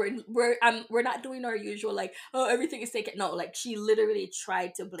 guys. Like, we're not doing our usual like, oh, everything is Taekyung. No, like, she literally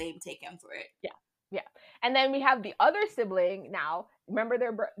tried to blame Taekyung for it. yeah, yeah. And then we have the other sibling now. Remember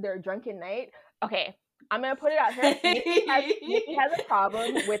their drunken night? Okay, I'm gonna put it out here. Nikki has a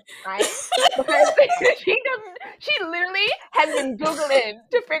problem with time because she literally has been googling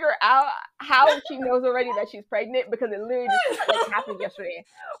to figure out how she knows already that she's pregnant, because it literally just like happened yesterday.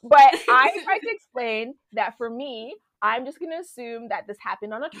 But I tried to explain that for me, I'm just gonna assume that this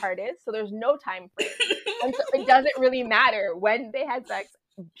happened on a TARDIS, so there's no time frame, and so it doesn't really matter when they had sex.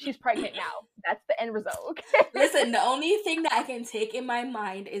 She's pregnant now. That's the end result. Listen, the only thing that I can take in my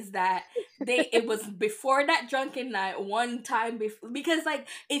mind is that it was before that drunken night one time before, because like,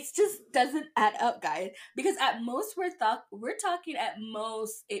 it just doesn't add up, guys. Because at most we're talking at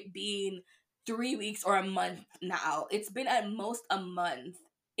most it being 3 weeks or a month now. It's been at most a month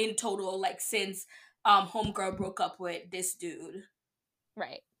in total, like, since homegirl broke up with this dude.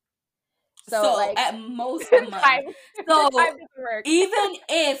 Right. So So like, at most a month. time So time doesn't work.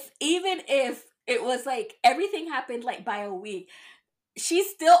 even if it was like everything happened like by a week, she's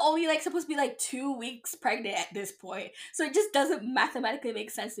still only like supposed to be like 2 weeks pregnant at this point. So it just doesn't mathematically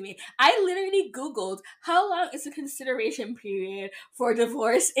make sense to me. I literally Googled how long is the consideration period for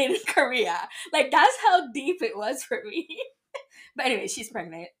divorce in Korea. Like, that's how deep it was for me. But anyway, she's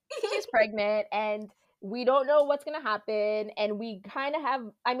pregnant. She's pregnant, and we don't know what's going to happen, and we kind of have,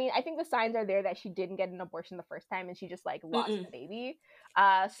 I mean, I think the signs are there that she didn't get an abortion the first time and she just like lost Mm-mm. the baby.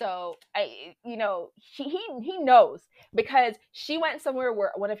 So he knows, because she went somewhere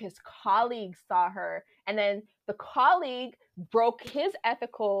where one of his colleagues saw her, and then the colleague broke his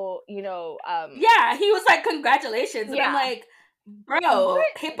ethical, Yeah, he was like, congratulations. And I'm yeah. like, bro, What?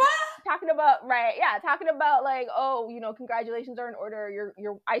 HIPAA? Talking about, right, yeah, talking about like, oh, congratulations are in order,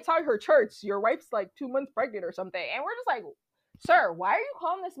 your I saw her charts, your wife's like 2 months pregnant or something, and we're just like, sir, why are you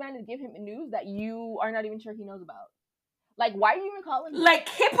calling this man to give him news that you are not even sure he knows about? Like, why are you even calling him? Like,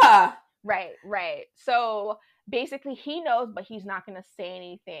 HIPAA. Right. So basically he knows, but he's not gonna say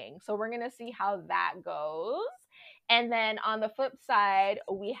anything, so we're gonna see how that goes. And then on the flip side,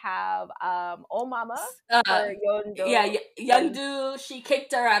 we have Oh Mama, Uh, or Yondo. yeah, young dude, she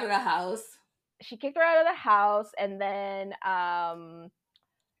kicked her out of the house. She kicked her out of the house, and then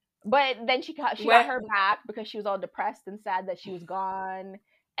but then she got her back because she was all depressed and sad that she was gone.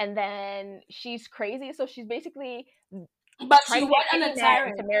 And then she's crazy, so she's basically But she trying to went get on any a man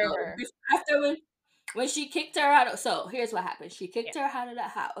tirade to marry though. her. After when she kicked her out of, so here's what happened. She Yeah. kicked her out of the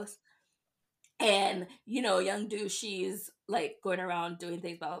house. And Youngdu, she's like going around doing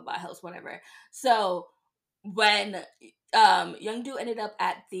things, blah blah blah, house, whatever. So when Youngdu ended up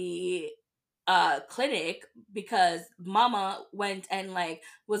at the clinic because Mama went and like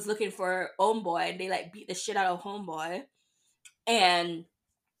was looking for Homeboy, and they like beat the shit out of Homeboy. And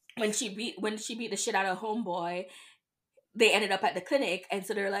when she beat the shit out of Homeboy, they ended up at the clinic, and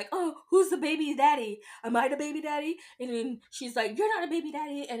so they're like, "Oh, who's the baby daddy? Am I the baby daddy?" And then she's like, "You're not a baby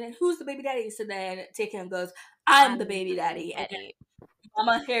daddy." And then, "Who's the baby daddy?" So then Taekyung goes, "I'm the I'm baby the baby daddy." And daddy. then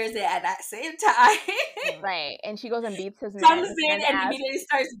Mama hears it at that same time. Right. And she goes and beats Comes this in man's and ass. immediately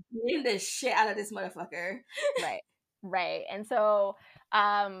starts beating the shit out of this motherfucker. Right. Right. And so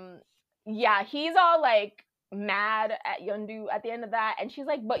yeah, he's all like mad at Yondu at the end of that, and she's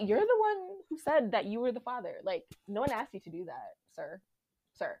like, "But you're the one who said that you were the father. Like, no one asked you to do that, sir.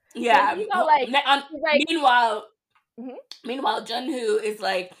 Sir." So Yeah. he's all like, he's like, Meanwhile, mhm. Junhoo is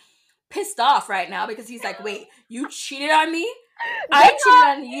like pissed off right now because he's like, "Wait, you cheated on me? I cheated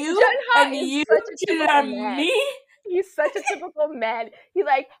Junha on you, and Junha is you such a cheated typical on man. me." He's such a typical man. He's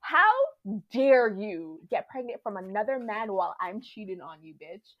like, "How dare you get pregnant from another man while I'm cheating on you,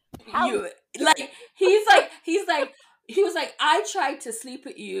 bitch? How You dare like he was like, "I tried to sleep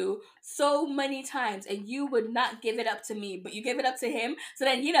with you so many times and you would not give it up to me, but you give it up to him." So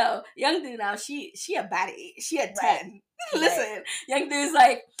then, young dude now, she a baddie. She a right, 10. right, Listen,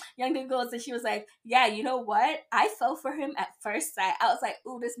 young dude goes and she was like, "Yeah, you know what? I fell for him at first sight. I was like,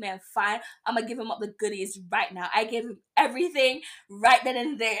 ooh, this man fine. I'm gonna give him up the goodies right now. I gave him everything right then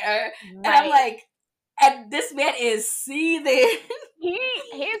and there." And I'm right. like, and this man is seething.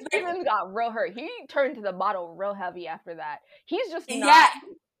 His feelings got real hurt. He turned to the bottle real heavy after that. He's just Yeah, not.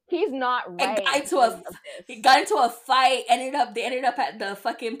 He's not and right because of he this. got into a fight. They ended up at the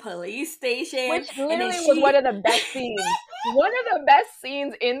fucking police station, Which and then literally was one she of the best scenes. One of the best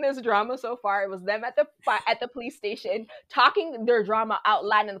scenes in this drama so far. It was them at the police station talking their drama out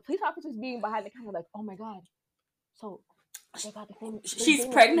loud, and the police officers being behind the camera, like, "Oh my god, so they got the same. They're she's dating the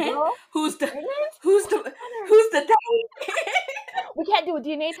same pregnant. girl. Who's She's the pregnant. who's Oh the my god, who's the daddy? we can't do a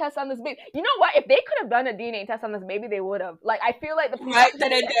DNA test on this baby." You know what? If they could have done a DNA test on this baby, they would have. Like, I feel like the police Right officer.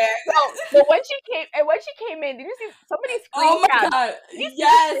 then and there. No, but when she came in, did you see somebody screen Oh my cap? god! Did you see the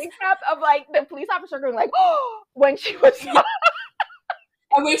Yes. screen cap of like the police officer going like, "Oh," when she was Yeah.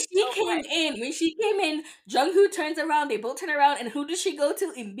 And so funny. when she came in, Junghoon turns around, they both turn around, and who does she go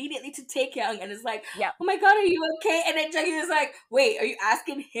to? Immediately to Taekyung, and is like, Yep. "Oh my god, are you okay?" And then Junghoon is like, "Wait, are you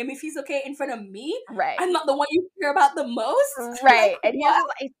asking him if he's okay in front of me? Right. I'm not the one you care about the most." Like, Right. And he was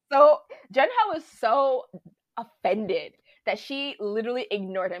what? like so Junha was so offended that she literally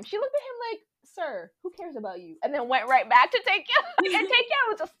ignored him. She looked at him like, "Sir, who cares about you?" And then went right back to Taekyung. And Taekyung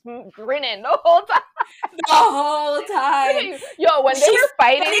was just grinning the whole time. The whole time. Yo, when they were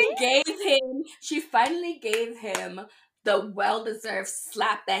fighting, She finally gave him the well-deserved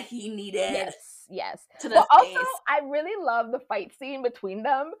slap that he needed yes. to the But also, face. I really love the fight scene between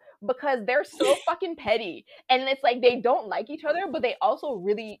them because they're so fucking petty, and it's like they don't like each other, but they also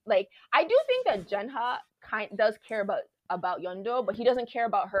really like. I do think that Junha does care about Yondo, but he doesn't care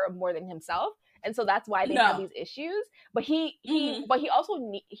about her more than himself, and so that's why they have No. these issues. But he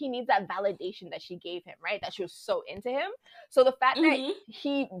also he needs that validation that she gave him, right? That she was so into him. So the fact that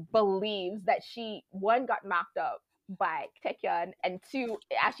he believes that she, one, got knocked up by Taekyun, and two,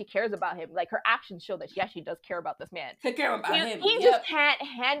 actually cares about him. Like, her actions show that she actually does care about this man. Take care about him. He just can't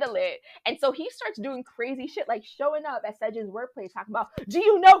handle it. And so he starts doing crazy shit, like showing up at Sejin's workplace talking about, "Do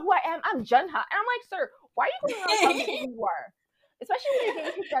you know who I am? I'm Junha." And I'm like, "Sir, why are you going around telling me who you are? Especially when you're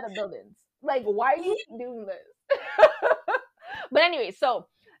getting kicked out of buildings. Like, why are you doing this?" But anyway, so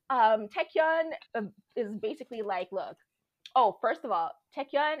Taekyun is basically like, "Look, oh, first of all,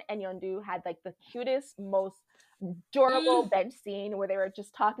 Taekyun and Yeondu had like the cutest, most adorable bench scene where they were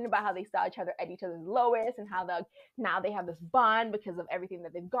just talking about how they saw each other at each other's lowest, and how now they have this bond because of everything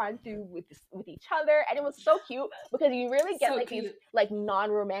that they've gone through with each other. And it was so cute because you really get So like cute. these like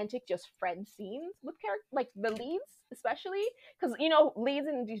non-romantic, just friend scenes with like the leads, especially because leads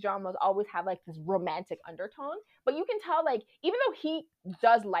in these dramas always have like this romantic undertone, but you can tell, like, even though he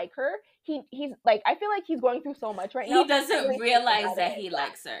does like her, he's like, I feel like he's going through so much right now. He doesn't realize that he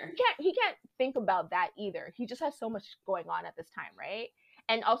likes her. He can't think about that either. He just has so much going on at this time, right?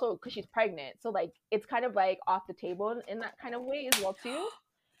 And also because she's pregnant, so like it's kind of like off the table in that kind of way as well too.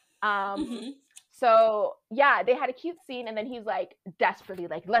 So yeah, they had a cute scene, and then he's like desperately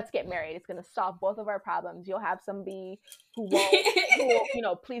like, "Let's get married. It's gonna solve both of our problems. You'll have somebody who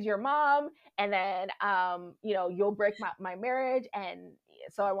will please your mom, and then you'll break my marriage, and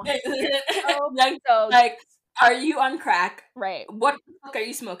so I want." So like Are you on crack? Right. What the fuck are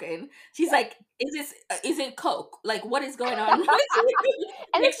you smoking? She's like, is it coke? Like, what is going on with you?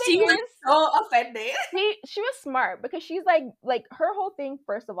 And the Like, she thing was is, so offended. she was smart because she's like her whole thing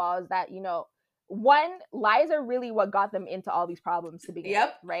first of all is that, one, lies are really what got them into all these problems to begin with,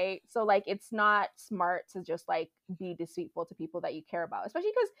 Yep. right? So like it's not smart to just like be deceitful to people that you care about, especially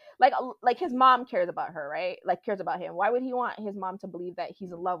because like his mom cares about her, right? Like cares about him. Why would he want his mom to believe that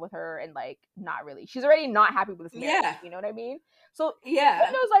he's in love with her and like not really? She's already not happy with this marriage, Yeah. you know what I mean? So Yeah.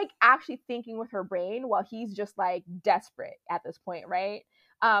 Windows like actually thinking with her brain while he's just like desperate at this point, right?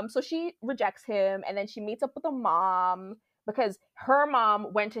 So she rejects him and then she meets up with the mom because her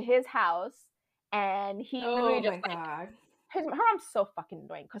mom went to his house and he Oh literally my just like god. her mom's so fucking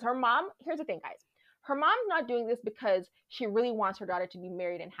annoying because her mom, here's the thing, guys. Her mom's not doing this because she really wants her daughter to be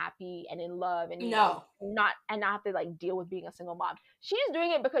married and happy and in love and No. not have to like deal with being a single mom. She's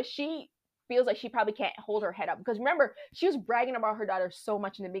doing it because she feels like she probably can't hold her head up because remember she was bragging about her daughter so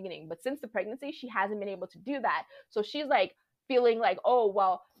much in the beginning, but since the pregnancy she hasn't been able to do that. So she's like feeling like, oh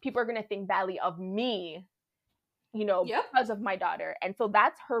well, people are gonna think badly of me, Yep. because of my daughter. And so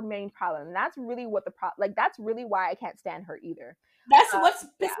that's her main problem. And that's really what like that's really why I can't stand her either. That's what's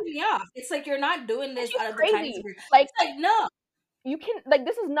Yeah. pissing me off. It's like you're not doing And this she's out of the kindness of crazy. your. Like It's like no. you can like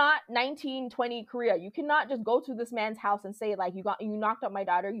this is not 1920 Korea. You cannot just go to this man's house and say like you knocked up my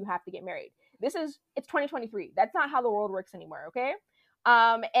daughter, you have to get married. It's 2023. That's not how the world works anymore, okay?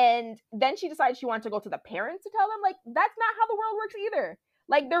 And then she decides she wants to go to the parents to tell them like that's not how the world works either.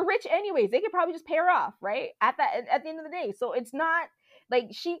 Like they're rich anyways. They could probably just pay her off, right? At the end of the day. So it's not like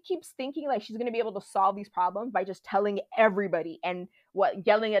she keeps thinking like she's gonna be able to solve these problems by just telling everybody and what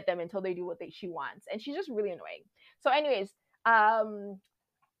yelling at them until they do what she wants. And she's just really annoying. So, anyways, um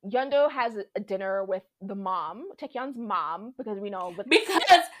Yundo has a dinner with the mom, Taekyeon's mom, because we know with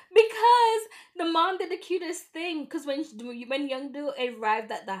Because the mom did the cutest thing. Because when Youngdo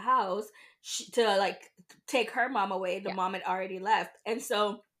arrived at the house to like take her mom away, the yeah, mom had already left, and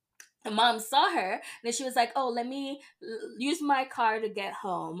so the mom saw her and then she was like, oh, let me use my car to get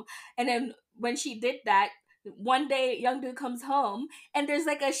home. And then when she did that, one day young dude comes home and there's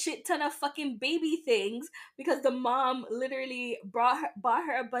like a shit ton of fucking baby things because the mom literally bought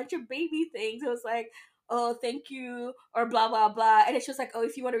her a bunch of baby things. It was like, oh, thank you, or blah blah blah. And then she was like, oh,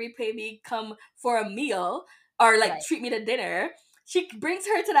 if you want to repay me, come for a meal or like right. treat me to dinner. She brings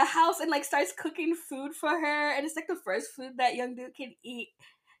her to the house and like starts cooking food for her, and it's like the first food that young dude can eat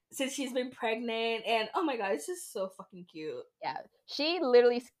since she's been pregnant. And oh my god, it's just so fucking cute. Yeah, she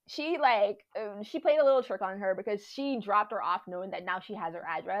literally she played a little trick on her because she dropped her off knowing that now she has her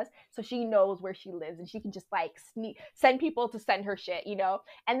address, so she knows where she lives and she can just like send people to send her shit.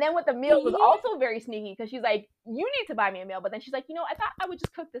 And then with the meal was Mm-hmm. also very sneaky because she's like, you need to buy me a meal, but then she's like, I thought I would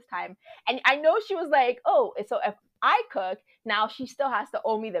just cook this time. And I know she was like, oh, so if I cook now, she still has to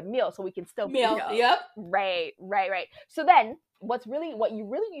owe me the meal so we can still Meal, yep. right. So then what you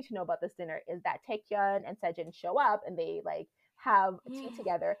really need to know about this dinner is that Taekyeon and Sejin show up and they like have tea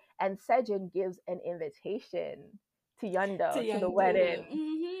together, and Sejin gives an invitation to To Yundo to the young wedding. dude.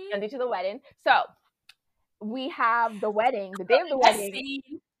 Mm-hmm. Yundo to the wedding. So we have the wedding, the day of the That wedding. scene,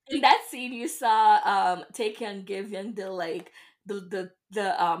 in that scene, you saw Taekyung give young Dil like the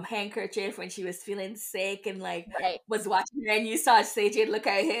handkerchief when she was feeling sick and like Right, was watching her, and you saw Sejin look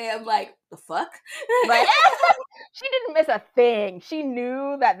at him like the fuck. right. She didn't miss a thing. She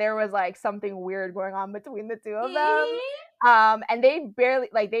knew that there was like something weird going on between the two of them. Mm-hmm. And they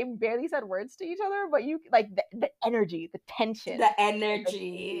barely said words to each other, but you like the energy, the tension, The you could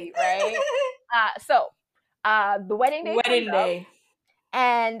see, energy. right? The wedding day comes Wedding up, day.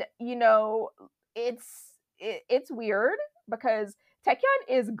 and it's weird because Taekyeon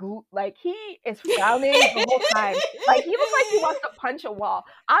is like he is frowning the whole time. Like he looks like he wants to punch a wall.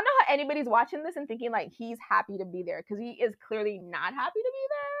 I don't know how anybody's watching this and thinking like he's happy to be there because he is clearly not happy to be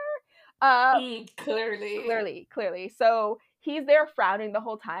there. Clearly. Clearly. So he's there frowning the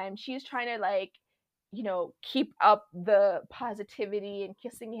whole time. She's trying to like, keep up the positivity and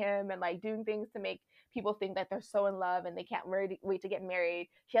kissing him and like doing things to make people think that they're so in love and they can't wait to get married.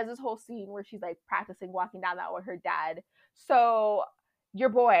 She has this whole scene where she's like practicing walking down that with her dad. So your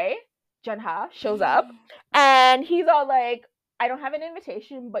boy, Junha, shows up and he's all like, I don't have an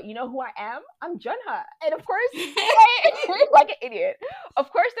invitation, but you know who I am? I'm Junha. And of course, right? Like an idiot. Of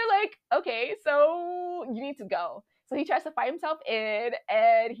course, they're like, okay, so you need to go. So he tries to fight himself in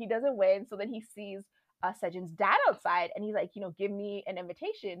and he doesn't win. So then he sees Sejin's dad outside and he's like, give me an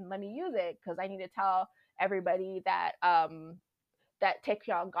invitation. Let me use it because I need to tell everybody that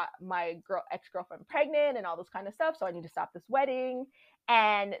Taekyeon got my ex-girlfriend pregnant and all this kind of stuff. So I need to stop this wedding.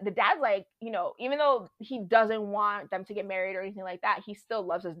 And the dad's like, even though he doesn't want them to get married or anything like that, he still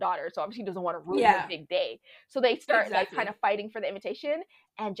loves his daughter. So obviously he doesn't want to ruin her Yeah, big day. So they start like kind exactly. of fighting for the invitation.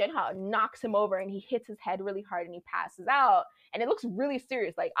 And Junha knocks him over and he hits his head really hard and he passes out. And it looks really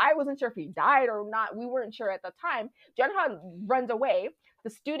serious. Like I wasn't sure if he died or not. We weren't sure at the time. Junha runs away. The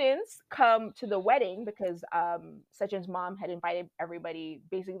students come to the wedding because Sejun's mom had invited everybody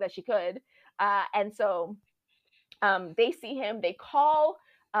basically that she could. And so they see him, they call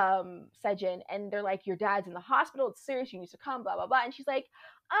Sejin, and they're like, "Your dad's in the hospital. It's serious. You need to come." Blah blah blah. And she's like,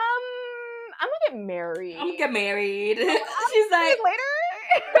 I'm gonna get I'm gonna married. get married. I'll She's see like, you later.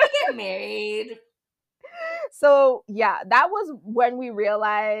 I'm gonna get married. So yeah, that was when we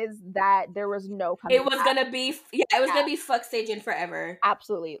realized that there was no coming It was back. gonna be, yeah, it was gonna be fuck Sejin forever.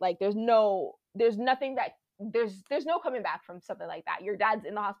 Absolutely. Like there's nothing that there's no coming back from something like that. Your dad's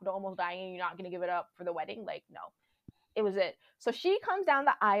in the hospital almost dying and you're not gonna give it up for the wedding. Like, no. It was it. So she comes down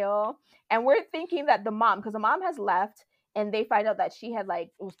the aisle, and we're thinking that the mom, because the mom has left, and they find out that she had like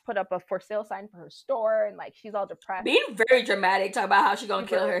was put up a for sale sign for her store, and like she's all depressed. Being very dramatic, talking about how she gonna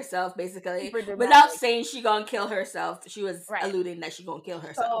Super, kill herself, basically, super dramatic. without saying she gonna kill herself. She was Right. alluding that she gonna kill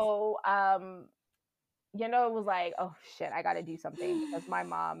herself. So, was like, oh shit, I got to do something because my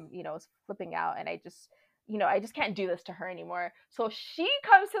mom, is flipping out, and I just can't do this to her anymore. So she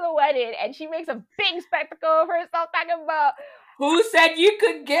comes to the wedding and she makes a big spectacle of herself talking about, who said you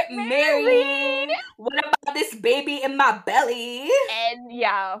could get married? What about this baby in my belly? And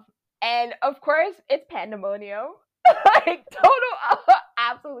yeah. And of course, it's pandemonium. Like total,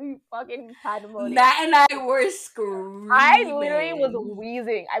 absolutely fucking pandemonium. Matt and I were screaming. I literally was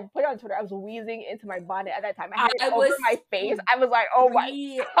wheezing. I put it on Twitter. I was wheezing into my bonnet at that time. I had it over my face. I was like, oh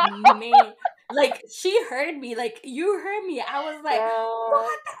my God. Like, she heard me. Like, you heard me. I was like,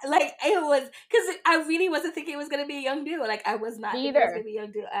 what? Like, it was, because I really wasn't thinking it was going to be a young dude. Like, I was not thinking it was going to be a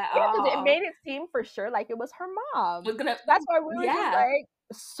young dude at all. Because it made it seem for sure like it was her mom. That's why we were just like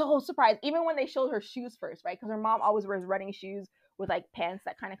so surprised. Even when they showed her shoes first, right? Because her mom always wears running shoes with like pants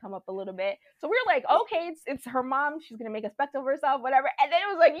that kind of come up a little bit. So we were like, okay, it's her mom. She's gonna make a spectacle of herself, whatever. And then it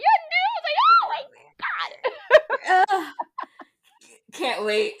was like, yeah, dude. It's like, oh my god. Can't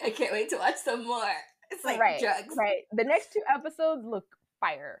wait. I can't wait to watch some more. It's like drugs. Right. The next 2 episodes look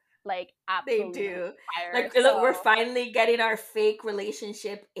fire. Like absolutely. They do. Fire. Like, look, we're finally getting our fake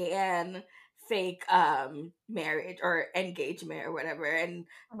relationship and fake marriage or engagement or whatever. And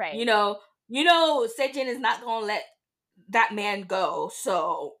you know, Sejin is not gonna let that man go.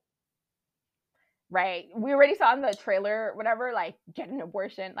 So right. We already saw in the trailer, whatever, like get an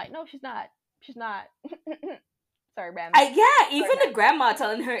abortion. Like, no, she's not. She's not. Sorry, man. Even the grandma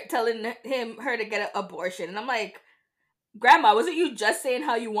telling her to get an abortion, and I'm like, Grandma, wasn't you just saying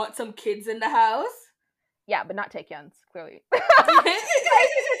how you want some kids in the house? Yeah, but not Taekyun's, clearly.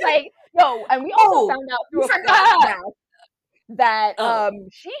 like, no, and we also found out through a flashback that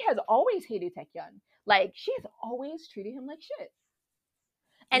she has always hated Taekyun. Like, she's always treated him like shit.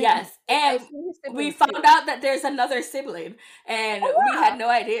 And yes, and we found out that there's another sibling, and we had no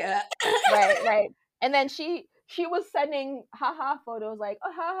idea. Right. And then she was sending haha photos, like,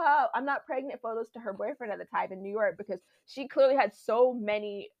 oh, haha, I'm not pregnant photos to her boyfriend at the time in New York because she clearly had so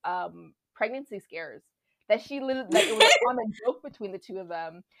many pregnancy scares that she literally, like, it was a common joke between the two of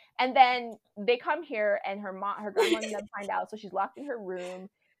them. And then they come here and her grandma and them find out, so she's locked in her room.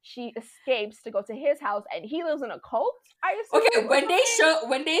 She escapes to go to his house, and he lives in a cult. I assume. Okay, when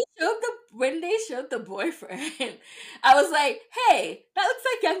they showed the boyfriend, I was like, "Hey, that looks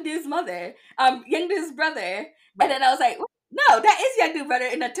like Young Do's mother, Young Do's brother." Right. And then I was like, "No, that is Young Do's brother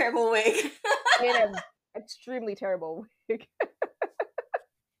in a terrible wig." In an extremely terrible wig.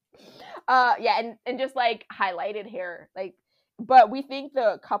 Yeah, and just like highlighted hair, like. But we think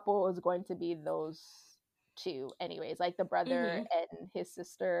the couple is going to be those 2 anyways, like the brother and his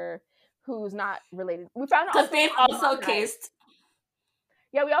sister who's not related. We found out because they've also kissed.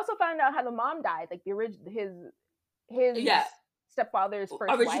 Yeah, we also found out how the mom died, like the his stepfather's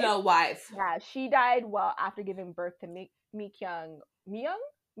first original wife. Yeah, she died after giving birth to Myung,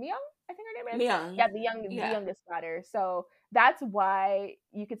 I think her name is. Myung. Yeah, the youngest daughter. So that's why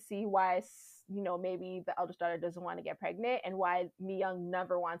you could see why maybe the eldest daughter doesn't want to get pregnant, and why Myung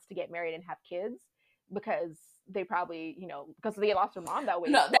never wants to get married and have kids, because they probably, because they lost her mom that way.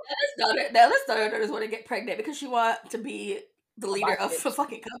 No, the eldest daughter doesn't want to get pregnant because she wants to be the leader of the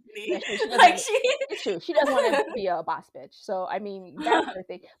fucking company. Yeah, she doesn't want to be a boss bitch. So I mean, that kind of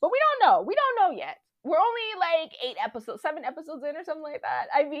thing. But we don't know. We don't know yet. We're only like 7 episodes in or something like that.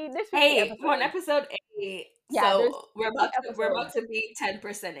 I mean, this we're on episode 8. Yeah, so we're about to be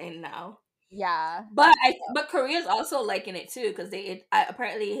 10% in now. Yeah. But Korea's also liking it too because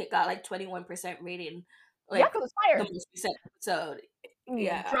apparently it got like 21% rating, Yeah, like because it's the fire. most recent episode.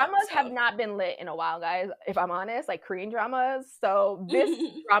 Yeah, Dramas so have not been lit in a while, guys, if I'm honest, like Korean dramas. So this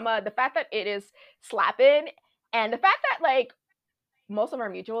drama, the fact that it is slapping, and the fact that like most of our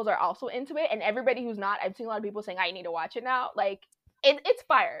mutuals are also into it, and everybody who's not, I've seen a lot of people saying I need to watch it now. Like it's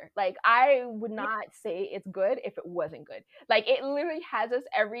fire. Like I would not say it's good if it wasn't good. Like it literally has us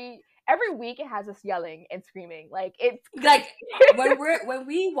every week. It has us yelling and screaming. Like it's crazy. like when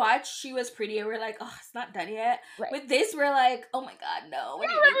we watched She Was Pretty and we're like, oh, it's not done yet. Right. With this, we're like, oh my god, no, what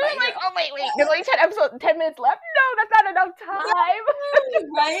do you mean by We're you're like, oh wait, there's only 10 minutes left. No, that's not enough time.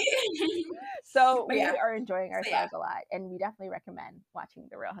 right? So But we yeah, are enjoying so yeah. ourselves a lot, and we definitely recommend watching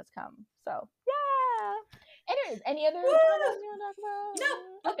The Real Has Come. So yeah. Anyways, any other Woo! dramas you want to No, talk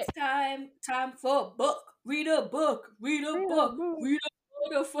about? books Okay. time. Time for a book. Read a book. Read a Read a book. book. Read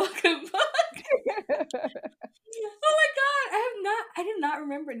a motherfucking book. Oh my god, I did not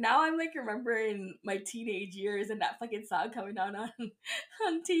remember. Now I'm like remembering my teenage years and that fucking song coming on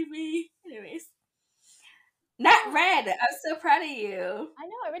on TV. Anyways, not read. I'm so proud of you. I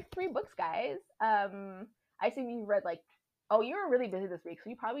know. I read 3 books, guys. I assume you read like. Oh, you were really busy this week, so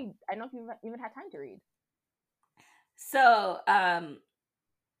you probably. I don't know if you even had time to read. So,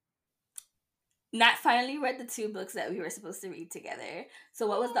 Nat finally read the 2 books that we were supposed to read together. So,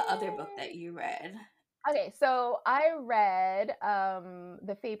 what was the other book that you read? Okay, so I read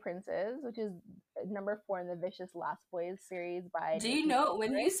The Fae Princes, which is number 4 in the Vicious Lost Boys series by Do you Nikki know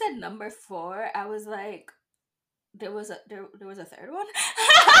when you Frick. said number 4, I was like, there was a third one.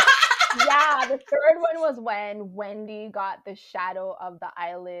 Yeah, the third one was when Wendy got the shadow of the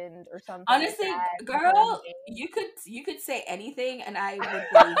island or something like Honestly, that. girl, you could say anything and I would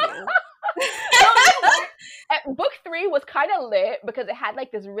believe you. No, you know what? Book 3 was kind of lit because it had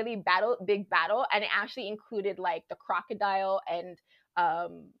like this really big battle, and it actually included like the crocodile and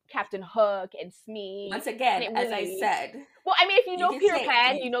Captain Hook and Smee, Once and again, it as I really. said, Well, I mean, if you you know can Peter say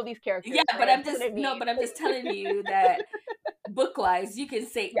Pan, you know these yeah, characters, but right? I'm That's what just I no, mean. but I'm just telling you that book wise, you can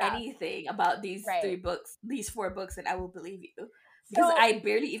say Yeah, anything about these right. 3 books, these 4 books, and I will believe you because So I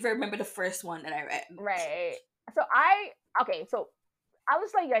barely even remember the first one that I read. right. So I okay. So I'll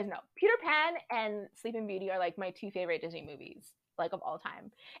just let you guys know, Peter Pan and Sleeping Beauty are like my 2 favorite Disney movies, like of all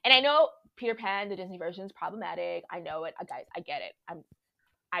time. And I know Peter Pan, the Disney version, is problematic. I know it, guys. I get it.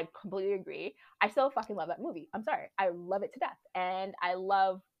 I completely agree. I still fucking love that movie. I'm sorry. I love it to death. And I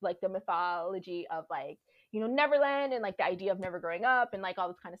love like the mythology of like, Neverland and like the idea of never growing up and like all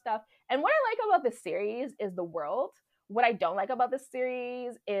this kind of stuff. And what I like about this series is the world. What I don't like about this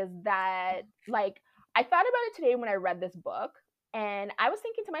series is that like I thought about it today when I read this book, and I was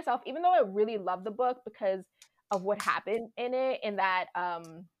thinking to myself, even though I really love the book because of what happened in it, in that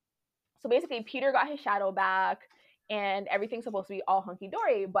so basically, Peter got his shadow back, and everything's supposed to be all hunky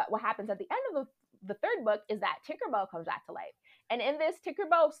dory. But what happens at the end of the third book is that Tinkerbell comes back to life. And in this,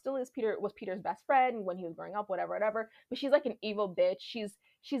 Tinkerbell still was Peter's best friend when he was growing up, whatever. But she's like an evil bitch. She's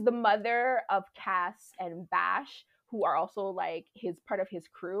the mother of Cass and Bash, who are also like his part of his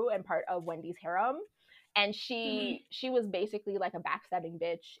crew and part of Wendy's harem. And Mm-hmm. she was basically like a backstabbing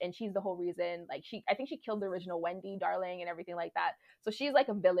bitch, and she's the whole reason. Like I think she killed the original Wendy darling and everything like that. So she's like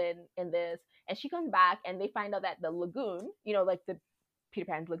a villain in this, and she comes back, and they find out that the lagoon, like the Peter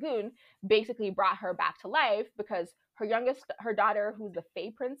Pan's lagoon, basically brought her back to life because her daughter, who's the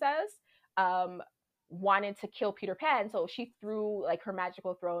Fae princess, um, wanted to kill Peter Pan, so she threw like her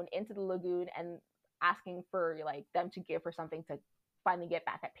magical throne into the lagoon and asking for like them to give her something to finally get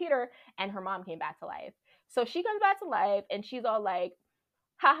back at Peter, and her mom came back to life. So she comes back to life, and she's all like,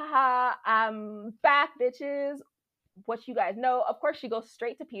 "Ha ha ha! I'm back, bitches! What you guys know." Of course, she goes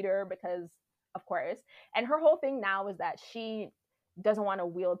straight to Peter because, of course. And her whole thing now is that she doesn't want to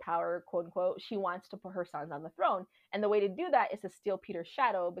wield power, quote unquote. She wants to put her sons on the throne. And the way to do that is to steal Peter's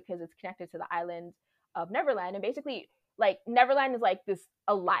shadow because it's connected to the island of Neverland. And basically, like Neverland is like this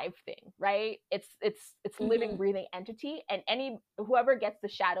alive thing, right? It's living, Mm-hmm. breathing entity, and whoever gets the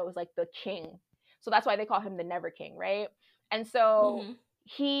shadow is like the king. So that's why they call him the Never King, right? And so Mm-hmm.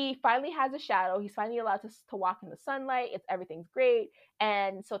 he finally has a shadow. He's finally allowed to walk in the sunlight. Everything's great.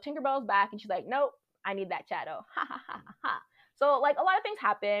 And so Tinkerbell's back, and she's like, "Nope, I need that shadow." Ha ha ha ha ha. So like a lot of things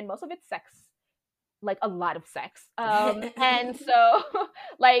happen. Most of it's sex, like a lot of sex. And so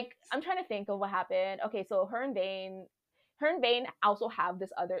like I'm trying to think of what happened. Okay, so her and Bane also have this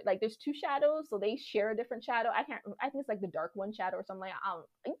other, like there's 2 shadows, so they share a different shadow. I think it's like the dark one shadow or something.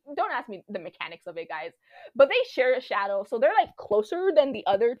 Like don't ask me the mechanics of it, guys. But they share a shadow, so they're like closer than the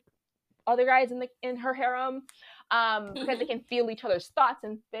other guys in her harem. because they can feel each other's thoughts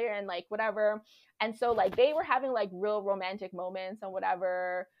and fear and like whatever. And so like they were having like real romantic moments and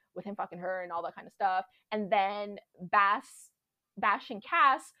whatever with him fucking her and all that kind of stuff. And then Bash and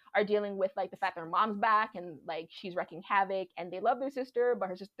Cass are dealing with like the fact that her mom's back and like she's wrecking havoc, and they love their sister, but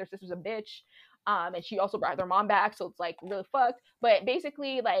their sister's a bitch. And she also brought their mom back, so it's like really fucked. But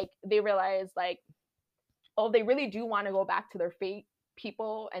basically, like they realize like, oh, they really do want to go back to their fate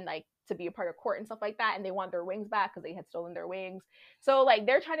people and like to be a part of court and stuff like that, and they want their wings back because they had stolen their wings. So like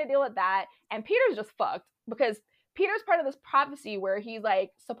they're trying to deal with that, and Peter's just fucked because Peter's part of this prophecy where he's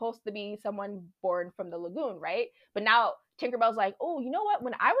like supposed to be someone born from the lagoon, right? But now Tinkerbell's like, oh, you know what?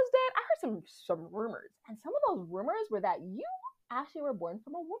 When I was dead, I heard some rumors, and some of those rumors were that you actually were born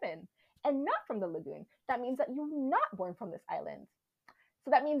from a woman and not from the lagoon. That means that you're not born from this island. So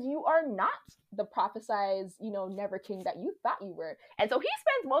that means you are not the prophesized, Never King that you thought you were. And so he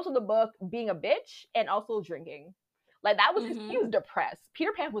spends most of the book being a bitch and also drinking. Like that was he was depressed.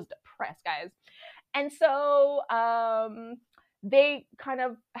 Peter Pan was depressed, guys. And so they kind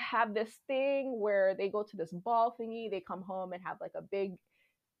of have this thing where they go to this ball thingy, they come home and have like a big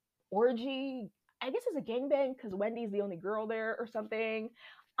orgy. I guess it's a gangbang because Wendy's the only girl there or something.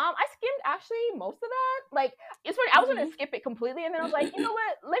 I skimmed actually most of that. Like, it's funny. I was gonna skip it completely, and then I was like, you know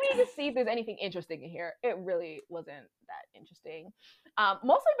what? Let me just see if there's anything interesting in here. It really wasn't that interesting.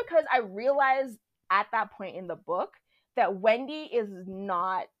 Mostly because I realized at that point in the book that Wendy is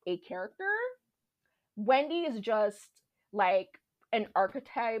not a character. Wendy is just like an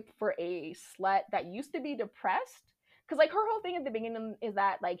archetype for a slut that used to be depressed. Because like her whole thing at the beginning is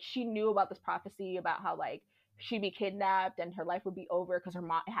that like she knew about this prophecy about how like she'd be kidnapped and her life would be over because her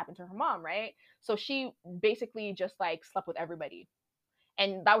mom, it happened to her mom, right? So she basically just like slept with everybody,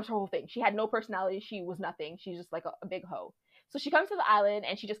 and that was her whole thing. She had no personality. She was nothing. She's just like a big hoe. So she comes to the island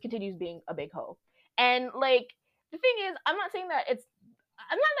and she just continues being a big hoe. And like the thing is, I'm not saying that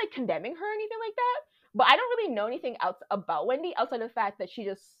I'm not like condemning her or anything like that, but I don't really know anything else about Wendy outside of the fact that she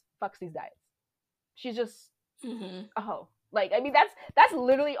just fucks these guys. She's just a hoe. Like, I mean, that's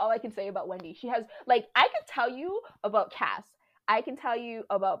literally all I can say about Wendy. She has like I could tell you about Cass. I can tell you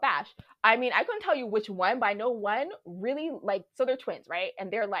about Bash. I mean, I couldn't tell you which one, but I know one really like so they're twins, right?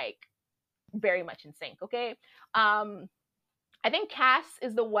 And they're like very much in sync, okay? I think Cass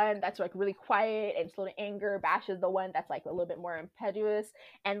is the one that's like really quiet and slow to anger. Bash is the one that's like a little bit more impetuous,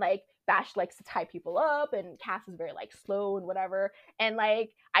 and like Bash likes to tie people up, and Cass is very like slow and whatever. And like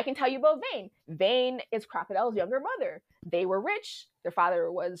I can tell you about Vane. Vane is Crocodile's younger brother. They were rich. Their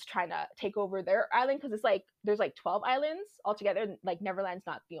father was trying to take over their island because it's like there's like 12 islands altogether. Like Neverland's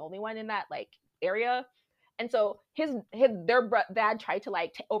not the only one in that like area. And so their dad tried to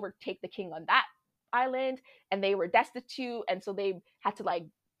like overtake the king on that island, and they were destitute, and so they had to like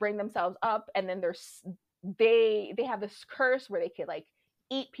bring themselves up. And then they have this curse where they could like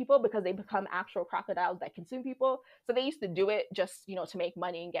eat people because they become actual crocodiles that consume people. So they used to do it just to make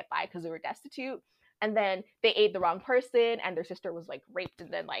money and get by because they were destitute. And then they ate the wrong person, and their sister was like raped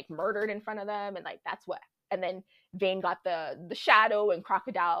and then like murdered in front of them, and like that's what. And then Vane got the shadow, and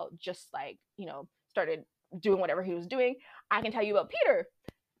Crocodile just like started doing whatever he was doing. I can tell you about Peter.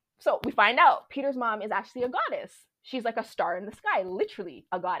 So we find out Peter's mom is actually a goddess. She's like a star in the sky, literally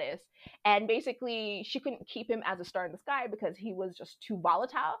a goddess. And basically, she couldn't keep him as a star in the sky because he was just too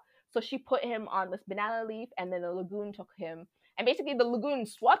volatile. So she put him on this banana leaf, and then the lagoon took him. And basically, the lagoon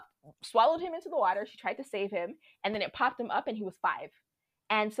swallowed him into the water. She tried to save him, and then it popped him up, and he was 5.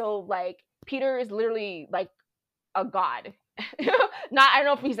 And so, like, Peter is literally like a god. Not, I don't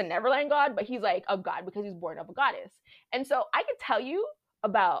know if he's a Neverland god, but he's like a god because he's born of a goddess. And so I could tell you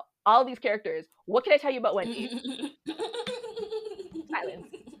about all these characters. What can I tell you about Wendy? Silence.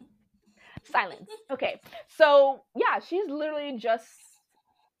 Silence. Okay. So yeah, she's literally just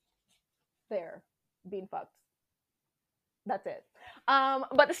there being fucked. That's it.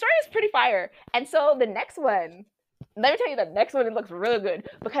 But the story is pretty fire. And so the next one, let me tell you, the next one, it looks really good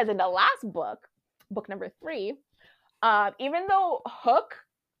because in the last book number 3, even though Hook,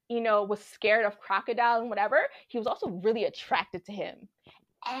 was scared of Crocodile and whatever, he was also really attracted to him.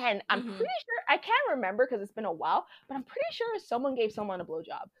 And I'm pretty sure, I can't remember because it's been a while, but I'm pretty sure someone gave someone a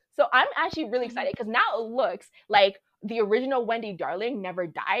blowjob. So I'm actually really excited because now it looks like the original Wendy Darling never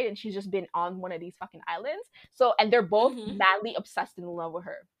died, and she's just been on one of these fucking islands. So, and they're both madly obsessed and in love with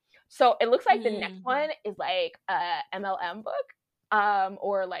her. So it looks like the next one is like a MLM book,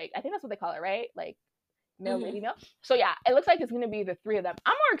 or like, I think that's what they call it, right? Like male, lady, male. So yeah, it looks like it's gonna be the 3 of them.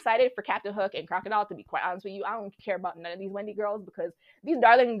 I'm more excited for Captain Hook and Crocodile, to be quite honest with you. I don't care about none of these Wendy girls because these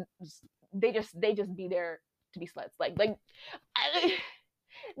darlings, they just be there to be sluts. Like they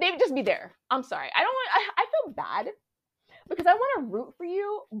just be there. I'm sorry. I don't want. I feel feel bad because I want to root for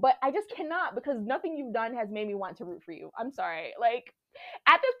you, but I just cannot because nothing you've done has made me want to root for you. I'm sorry. Like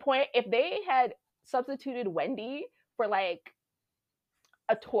at this point, if they had substituted Wendy for like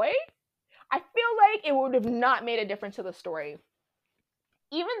a toy, I feel like it would have not made a difference to the story.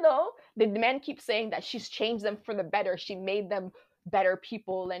 Even though the men keep saying that she's changed them for the better, she made them better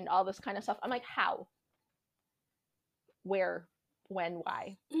people and all this kind of stuff. I'm like, how? Where? When?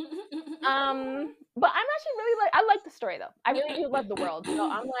 Why? But I'm actually really like I like the story though. I really do love the world. So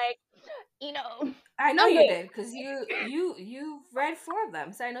I'm like, I know I'm you good. did because you read 4 of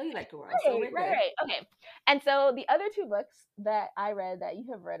them, so I know you like the world. So Right, we're right, good. right. Okay. And so the other two books that I read that you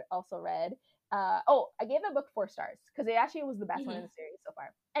have read also read. I gave the book 4 stars because it actually was the best one in Mm-hmm. the series so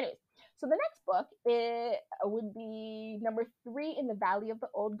far. Anyways, so the next book it would be number 3 in the Valley of the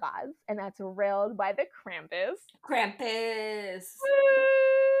Old Gods, and that's Railed by the Krampus. Krampus.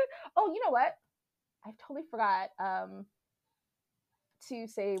 Oh, you know what? I totally forgot to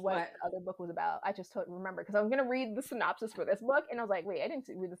say what What? the other book was about. I just totally remember because I was gonna read the synopsis for this book, and I was like, wait, I didn't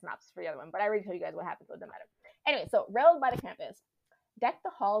read the synopsis for the other one, but I already told you guys what happened, so it doesn't matter. Anyway, so Railed by the Campus. Deck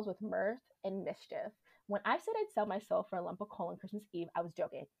the halls with mirth and mischief. When I said I'd sell my soul for a lump of coal on Christmas Eve, I was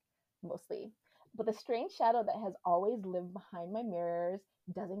joking, mostly. But the strange shadow that has always lived behind my mirrors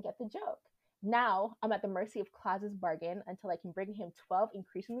doesn't get the joke. Now I'm at the mercy of Claus's bargain until I can bring him 12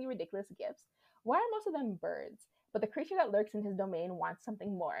 increasingly ridiculous gifts. Why are most of them birds? But the creature that lurks in his domain wants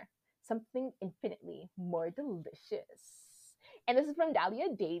something more, something infinitely more delicious. And this is from Dahlia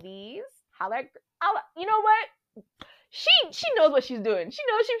Davies. You know what? She knows what she's doing. She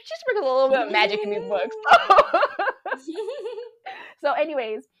knows she sprinkles a little bit of magic in these books. So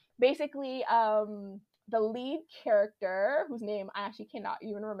anyways, basically, the lead character, whose name I actually cannot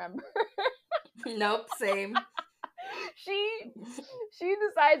even remember, Nope, same. she she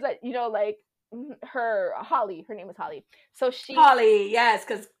decides that like her name is Holly. So she Holly, yes,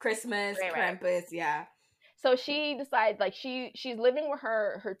 because Christmas, right. Krampus, yeah. So she decides like she's living with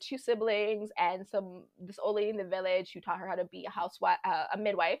her 2 siblings and this old lady in the village who taught her how to be a housewife, a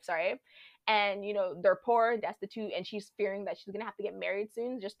midwife, sorry. And they're poor and destitute, and she's fearing that she's gonna have to get married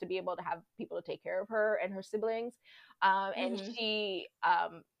soon just to be able to have people to take care of her and her siblings. And Mm-hmm. she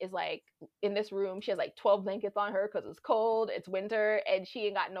is like in this room. She has like 12 blankets on her because it's cold, it's winter, and she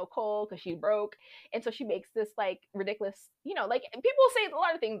ain't got no coal because she broke. And so she makes this like ridiculous, like people say a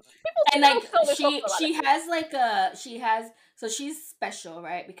lot of things. And People like sell their soul she for a lot of she things. has like a she has so she's special,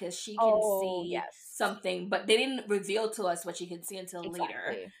 right? Because she can Oh, see yes. something, but they didn't reveal to us what she can see until later.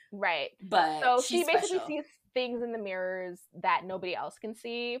 Exactly. Right. But So she she's basically special. sees things in the mirrors that nobody else can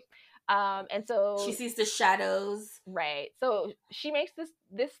see. And She so sees the shadows. right. So she makes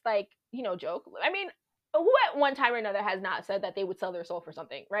this like, joke. I mean, who at one time or another has not said that they would sell their soul for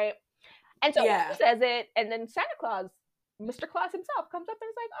something, right? And so Yeah. she says it, and then Santa Claus, Mr. Claus himself, comes up and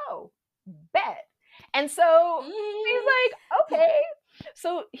is like, "Oh, bet." And so she's like, "Okay."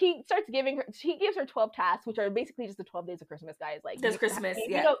 So he gives her 12 tasks, which are basically just the 12 days of Christmas, guys. Like, There's Christmas,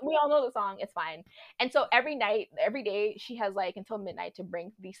 yeah. we all know the song. It's fine. And so every night, every day, she has like until midnight to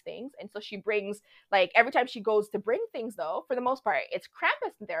bring these things. And so she brings like every time she goes to bring things, though, for the most part, it's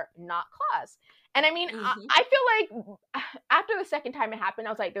Krampus there, not Claus. And I mean, Mm-hmm. I feel like after the second time it happened,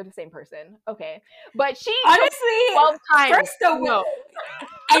 I was like, they're the same person. Okay. But she took Honestly, 12 times. first the No.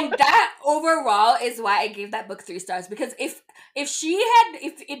 and that overall is why I gave that book 3 stars, because if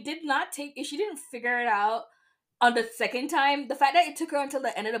it did not take, if she didn't figure it out on the second time, the fact that it took her until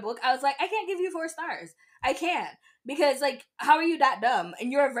the end of the book, I was like, I can't give you 4 stars. I can't, because like, how are you that dumb? And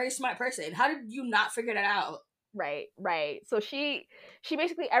you're a very smart person. How did you not figure that out? Right. So she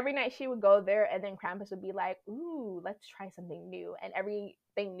basically every night she would go there, and then Krampus would be like, "Ooh, let's try something new." And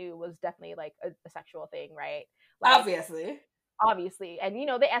everything new was definitely like a sexual thing, right? Like Obviously. obviously. And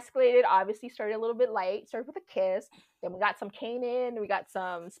they escalated, obviously started a little bit light, started with a kiss, then we got some caning, we got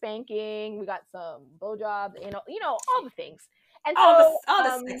some spanking, we got some blowjobs, all the things. And so All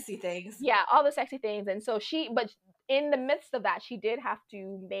the sexy things. yeah, all the sexy things. And so but in the midst of that, she did have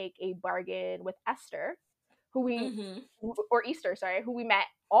to make a bargain with Esther, who we Mm-hmm. or Easter, sorry, who we met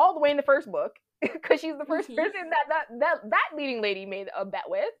all the way in the first book, because she's the first Mm-hmm. person that leading lady made a bet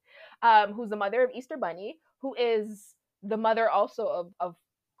with, who's the mother of Easter Bunny, who is the mother also of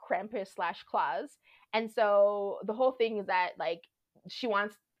Krampus slash Claus. And so the whole thing is that like she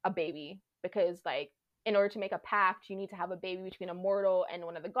wants a baby because like in order to make a pact, you need to have a baby between a mortal and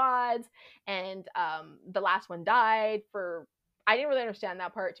one of the gods. And the last one died for I didn't really understand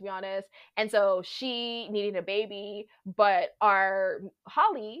that part, to be honest. And so she needed a baby, but our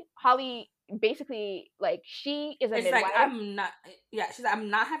Holly basically like she is a It's like, midwife. I'm not. Yeah, she's like, I'm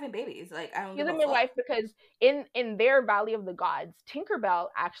not having babies. Like, I don't She's give a a fuck. midwife because in their Valley of the Gods, Tinkerbell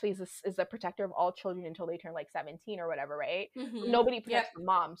actually is a protector of all children until they turn like 17 or whatever, right? But Mm-hmm. nobody Yep. protects the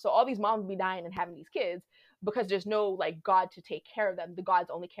mom. So all these moms be dying and having these kids because there's no like God to take care of them. The gods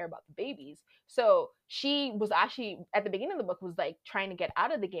only care about the babies. So she was actually at the beginning of the book was like trying to get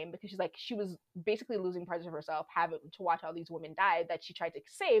out of the game because she was basically losing parts of herself, having to watch all these women die that she tried to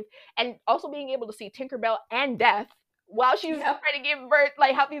save, and also being able to see Tinkerbell and Death while she's Yep. trying to give birth,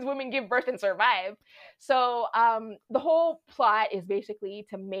 like help these women give birth and survive. So the whole plot is basically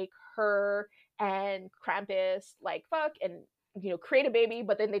to make her and Krampus like fuck and create a baby,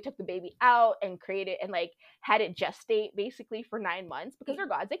 but then they took the baby out and created and like had it gestate basically for 9 months because they're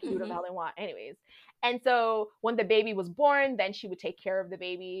gods, they can do whatever the Mm-hmm. hell they want anyways. And so when the baby was born, then she would take care of the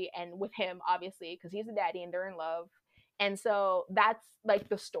baby and with him obviously because he's a daddy and they're in love. And so that's like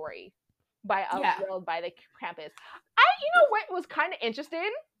the story by Yeah. World by the Krampus. What was kind of interesting,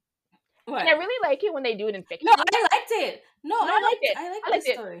 and What? I really like it when they do it in No, fiction. I liked it. No, No, I liked it. I liked I liked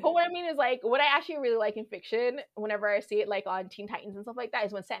this it. story. But what I mean is like what I actually really like in fiction, whenever I see it like on Teen Titans and stuff like that,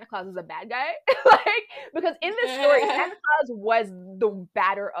 is when Santa Claus is a bad guy. Like because in this story, Santa Claus was the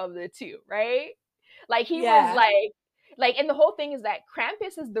badder of the two, right? Like he was Yeah. and the whole thing is that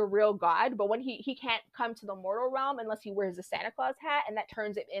Krampus is the real god, but when he can't come to the mortal realm unless he wears the Santa Claus hat, and that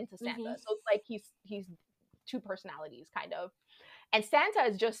turns him into Santa. Mm-hmm. So it's like he's two personalities kind of. And Santa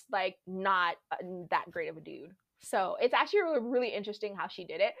is just like not that great of a dude. So it's actually really, really interesting how she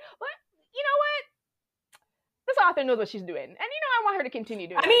did it. But you know what? This author knows what she's doing, and I want her to continue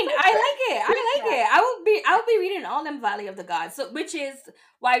doing I it. mean, So I like it. I like yeah, it. I will be reading all them Valley of the Gods. So, which is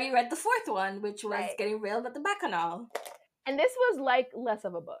why we read the fourth one, which was right. getting railed at the Bacchanal. And this was like less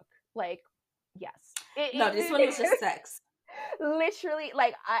of a book. Like, yes, No, this one was just sex. literally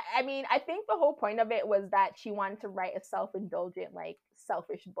like I mean I think the whole point of it was that she wanted to write a self-indulgent like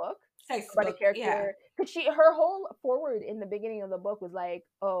selfish book Sex about a book. Yeah. character because her whole forward in the beginning of the book was like,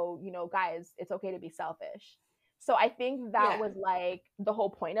 oh, guys, it's okay to be selfish. So I think that Yeah. was like the whole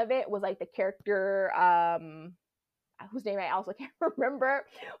point of it was like the character whose name I also can't remember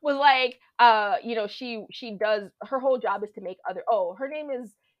was like she does her whole job is to make other her name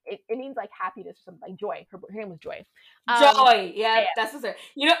is it means like happiness or something like joy. Her name was Joy. Joy. Yeah, Yeah, that's the thing.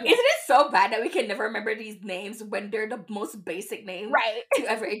 You know, yeah, isn't it so bad that we can never remember these names when they're the most basic name right. to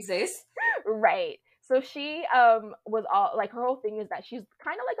ever exist? Right. So she was all like her whole thing is that she's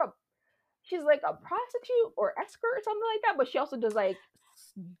kind of like she's like a prostitute or escort or something like that, but she also does like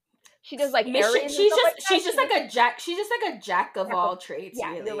she does like Mission. errands and stuff like that. She's just like a jack. She's just like a jack of all trades,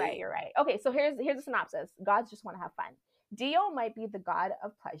 Yeah, you're right. really. You're right. Okay, so here's a synopsis. Gods just want to have fun. Dio might be the god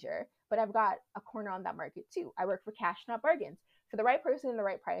of pleasure, but I've got a corner on that market too. I work for cash, not bargains. For the right person and the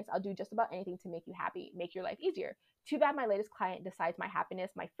right price, I'll do just about anything to make you happy, make your life easier. Too bad my latest client decides my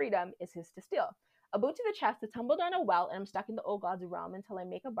happiness, my freedom is his to steal. A boot to the chest, to tumble down a well, and I'm stuck in the old god's realm until I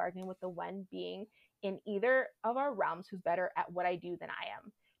make a bargain with the one being in either of our realms who's better at what I do than I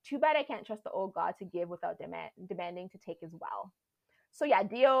am. Too bad I can't trust the old god to give without demanding to take as well. So yeah,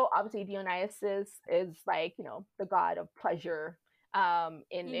 Dio, obviously Dionysus is like, the god of pleasure in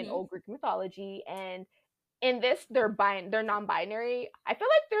Mm-hmm. old Greek mythology. And in this they're non-binary. I feel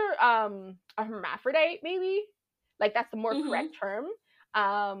like they're a hermaphrodite maybe. Like that's the more Mm-hmm. correct term.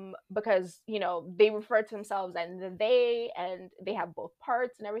 Because they refer to themselves and they and they have both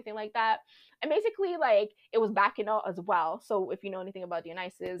parts and everything like that. And basically like it was Bacchanal as well. So if you know anything about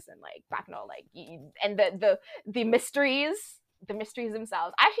Dionysus and like Bacchanal, like and the mysteries, the mysteries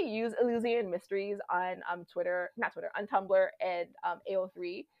themselves. I actually use Elysian Mysteries on Twitter, not Twitter, on Tumblr and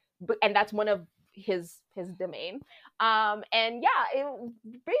AO3, and that's one of his domain. And yeah, it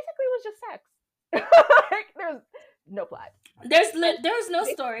basically was just sex. Like, there's no plot. There was no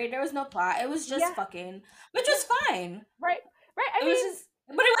story. There was no plot. It was just Yeah, fucking, which yeah, was fine. right, right. I It was mean, just,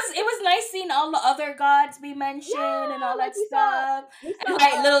 but it was nice seeing all the other gods be mentioned and yeah, all like that stuff, we and saw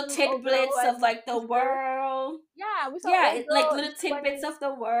like little old girl tidbits of and like the Easter. world. Yeah, we saw Yeah, old like girl little tidbits explaining. of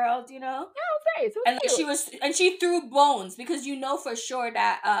the world, you know. Yeah, it was nice. It was cute. And she threw bones because you know for sure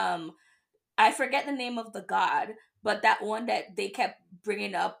that I forget the name of the god, but that one that they kept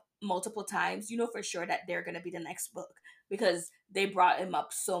bringing up multiple times, you know for sure that they're gonna be the next book because they brought him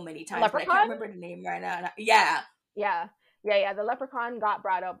up so many The times, but I can't leprechaun. remember the name right now. Yeah, Yeah, yeah. The leprechaun got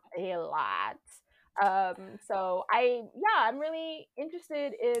brought up a lot. So I'm really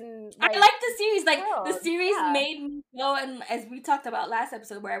interested in I like like the series. Like the world. series Yeah, made me go, and as we talked about last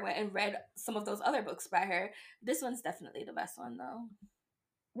episode, where I went and read some of those other books by her. This one's definitely the best one, though.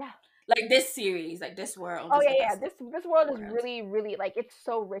 yeah. Like this series, like this world Oh is yeah, the yeah. best This world is world. really, really like it's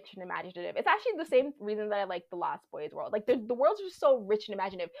so rich and imaginative. It's actually the same reason that I like the Lost Boys world. Like the world's just so rich and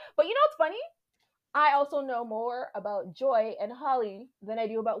imaginative. But you know what's funny? I also know more about Joy and Holly than I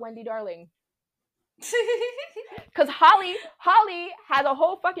do about Wendy Darling. Because Holly has a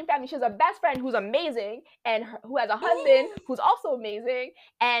whole fucking family. She has a best friend who's amazing and who has a husband who's also amazing.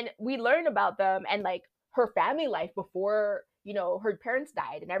 And we learn about them and like her family life before, you know, her parents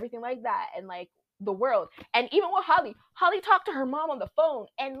died and everything like that. And like the world. And even with Holly talked to her mom on the phone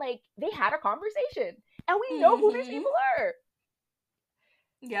and like they had a conversation. And we know who these Mm-hmm. people are.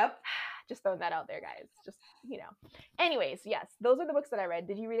 Yep. Just throwing that out there, guys. Just, you know. Anyways, yes, those are the books that I read.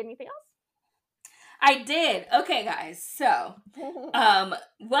 Did you read anything I did. Okay, guys. So, else?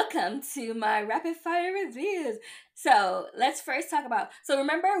 welcome to my rapid fire reviews. So, let's first talk about. So,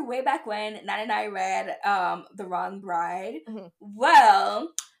 remember way back when Nat and I read The Wrong Bride?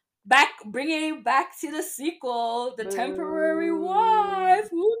 Well, bringing back to the sequel, The Temporary Boo. Wife.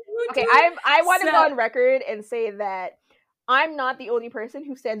 Woo, woo, Okay, woo. I want to go So, on record and say that I'm not the only person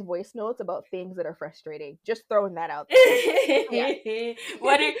who sends voice notes about things that are frustrating. Just throwing that out there. Yeah.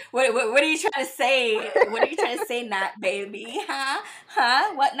 what are you trying to say? What are you trying to say, Nat baby?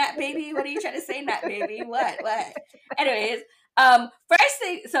 Huh? What, Nat baby? What are you trying to say, Nat baby? What? Anyways, first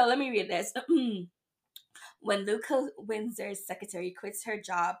thing. So let me read this. When Luca Windsor's secretary quits her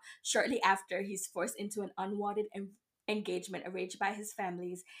job shortly after he's forced into an unwanted engagement arranged by his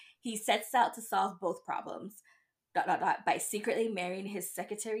families, he sets out to solve both problems. By secretly marrying his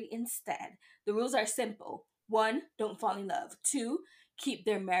secretary instead. The rules are simple. 1. Don't fall in love. 2. Keep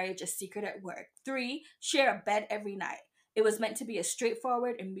their marriage a secret at work. 3. Share a bed every night. It was meant to be a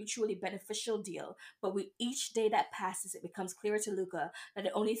straightforward and mutually beneficial deal, but with each day that passes, it becomes clearer to Luca that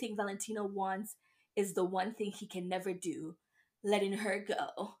the only thing Valentino wants is the one thing he can never do, letting her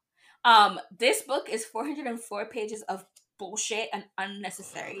go. This book is 404 pages of bullshit and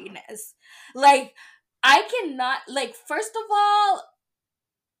unnecessariness. Like, I cannot, like, first of all,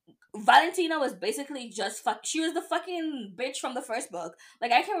 Valentina was basically just fuck. She was the fucking bitch from the first book.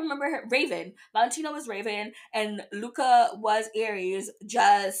 Like, I can remember her. Raven. Valentina was Raven, and Luca was Aries.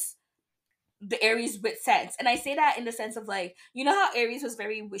 Just the Aries with sense. And I say that in the sense of, like, you know how Aries was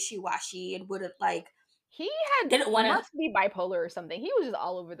very wishy washy and wouldn't, like, He had didn't want to. must be bipolar or something. He was just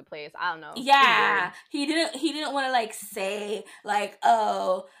all over the place. I don't know. It was weird. Yeah, he didn't want to, like, say, like,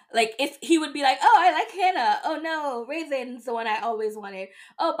 oh, like, if he would be like, oh, I like Hannah, oh no, Raven's the one I always wanted,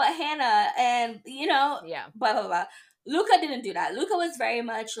 oh, but Hannah, and Yeah. blah blah blah. Luca didn't do that. Luca was very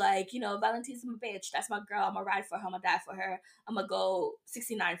much like, Valentine's my bitch, that's my girl, I'm gonna ride for her, I'm gonna die for her, I'm gonna go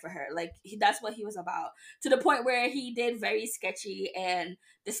 69 for her. Like, that's what he was about, to the point where he did very sketchy and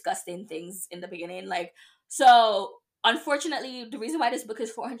disgusting things in the beginning. Like, so unfortunately, the reason why this book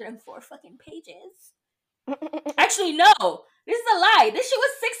is 404 fucking pages. Actually, no. This is a lie. This shit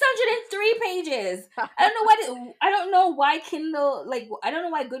was 603 pages. I don't know why Kindle, like, I don't know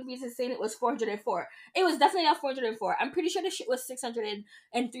why Goodreads is saying it was 404. It was definitely not 404. I'm pretty sure this shit was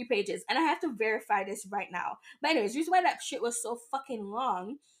 603 pages. And I have to verify this right now. But anyways, the reason why that shit was so fucking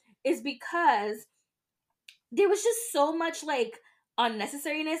long is because there was just so much, like,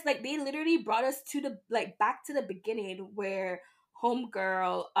 unnecessariness. Like, they literally brought us to the, like, back to the beginning where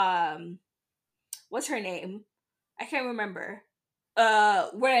homegirl, what's her name, I can't remember,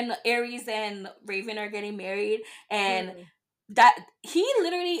 when Aries and Raven are getting married, and Mm. that he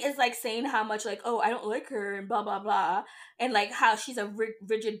literally is, like, saying how much, like, oh, I don't like her and blah blah blah, and, like, how she's a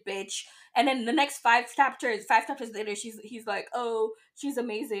rigid bitch. And then the next five chapters later, he's like, oh, she's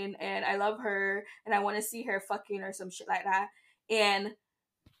amazing and I love her and I want to see her fucking or some shit like that. And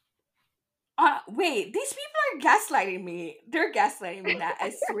wait, these people are gaslighting me. They're gaslighting me now.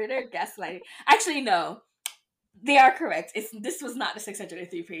 I swear they're gaslighting. Actually, no. They are correct. This was not the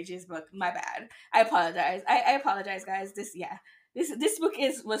 603 pages book. My bad. I apologize. I apologize, guys. This book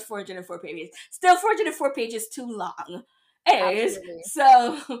was 404 pages. Still 404 pages too long. Anyways,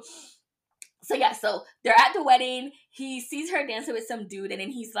 Absolutely. so yeah, so they're at the wedding. He sees her dancing with some dude, and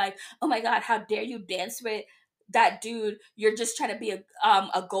then he's like, "Oh my god, how dare you dance with that dude? You're just trying to be a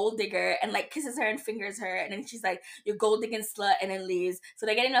gold digger," and, like, kisses her and fingers her, and then she's like, "You're gold digging slut," and then leaves. So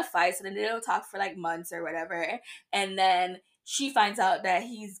they get in a fight. So then they don't talk for, like, months or whatever, and then she finds out that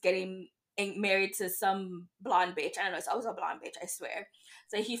he's getting married to some blonde bitch. I don't know. It's always a blonde bitch, I swear.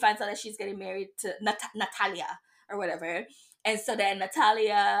 So he finds out that she's getting married to Natalia or whatever. And so then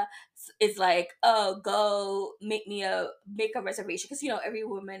Natalia is like, oh, go make a reservation, because every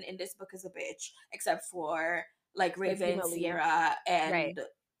woman in this book is a bitch except for, like, The Raven, female lead. Sierra, Right. and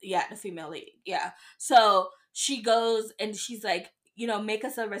yeah, the female lead. Yeah. So she goes and she's like, make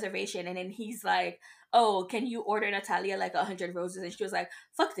us a reservation. And then he's like, oh, can you order Natalia like 100 roses? And she was like,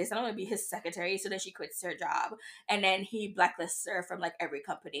 fuck this, I don't want to be his secretary. So then she quits her job, and then he blacklists her from like every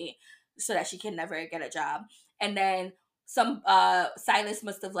company so that she can never get a job. And then some Silas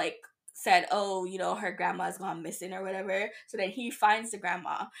must have like said, oh, her grandma's gone missing or whatever. So then he finds the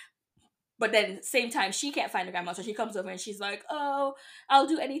grandma, but then same time she can't find the grandma, so she comes over and she's like, oh, I'll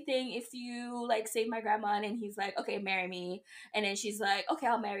do anything if you like save my grandma. And then he's like, okay, marry me. And then she's like, okay,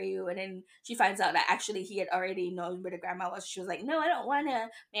 I'll marry you. And then she finds out that actually he had already known where the grandma was. She was like, no, I don't want to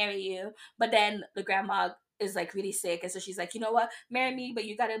marry you. But then the grandma is like really sick, and so she's like, you know what, marry me, but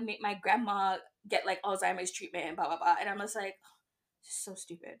you gotta make my grandma get like Alzheimer's treatment and blah blah blah. And I'm just like, so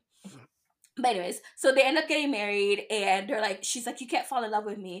stupid. But anyways, so they end up getting married, and they're like, she's like, you can't fall in love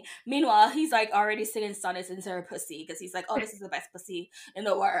with me. Meanwhile, he's like already singing sonnets into her pussy because he's like, oh, this is the best pussy in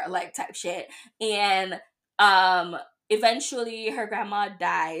the world, like type shit. And um, eventually, her grandma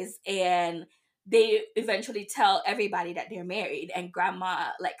dies, and they eventually tell everybody that they're married, and grandma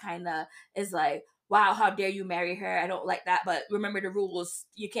like kind of is like, wow, how dare you marry her? I don't like that, but remember the rules.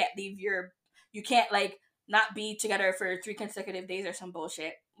 You can't like not be together for 3 consecutive days or some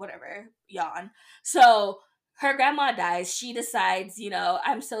bullshit, whatever, yawn. So her grandma dies. She decides,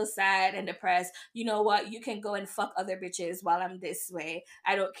 I'm so sad and depressed. You know what? You can go and fuck other bitches while I'm this way.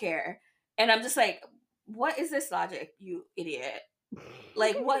 I don't care. And I'm just like, what is this logic, you idiot?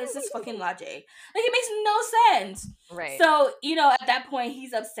 Like, what is this fucking logic? Like, it makes no sense. Right. So, at that point,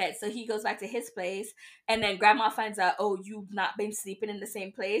 he's upset. So he goes back to his place. And then grandma finds out, oh, you've not been sleeping in the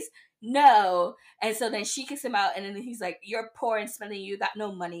same place? No. And so then she kicks him out. And then he's like, you're poor and spending, you got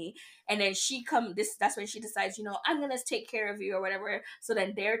no money. And then that's when she decides, I'm going to take care of you or whatever. So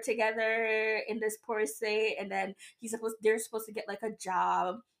then they're together in this poor state. And then they're supposed to get like a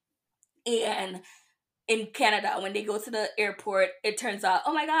job. And in Canada, when they go to the airport, it turns out,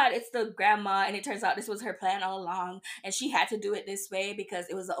 oh my god, it's the grandma, and it turns out this was her plan all along, and she had to do it this way because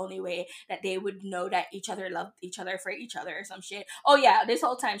it was the only way that they would know that each other loved each other for each other or some shit. Oh yeah, this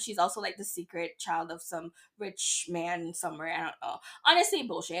whole time she's also like the secret child of some rich man somewhere. I don't know. Honestly,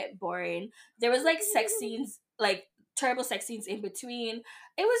 bullshit, boring. There was like sex scenes, like terrible sex scenes in between.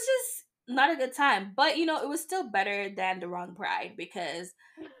 It was just not a good time, but it was still better than The Wrong Bride because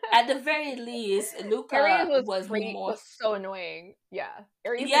at the very least, Aries Luca was more. was so annoying. Yeah.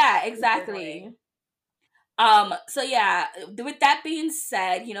 Aries was Yeah, super exactly. annoying. So yeah, with that being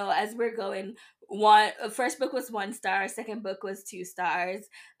said, as we're going, first book was 1 star, second book was 2 stars.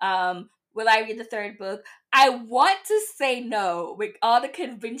 Will I read the third book? I want to say no with all the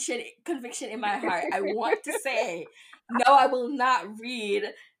conviction in my heart. I want to say no, I will not read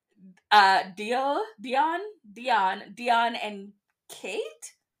Dion and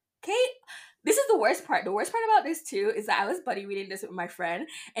Kate. Kate. This is the worst part. The worst part about this too is that I was buddy reading this with my friend,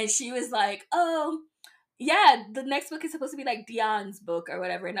 and she was like, "Oh, yeah, the next book is supposed to be like Dion's book or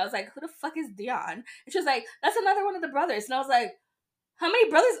whatever." And I was like, "Who the fuck is Dion?" And she was like, "That's another one of the brothers." And I was like, "How many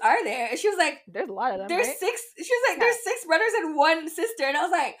brothers are there?" And she was like, There's a lot of them, "There's right? 6." She was like, Yeah. "There's 6 brothers and 1 sister." And I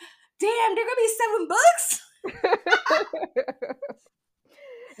was like, "Damn, there gonna be 7 books."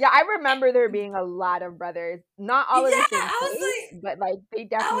 Yeah, I remember there being a lot of brothers. Not all in Yeah, the same place, but like they I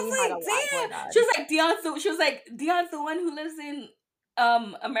definitely was had a like, lot damn. going on. She was like, Dion's the one who lives in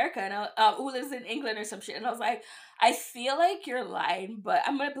America, and who lives in England or some shit. And I was like, I feel like you're lying, but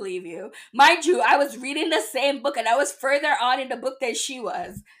I'm gonna believe you. Mind you, I was reading the same book and I was further on in the book than she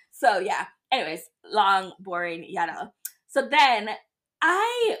was. So yeah. Anyways, long, boring, yada. So then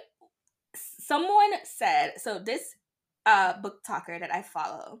I someone said, so this book talker that I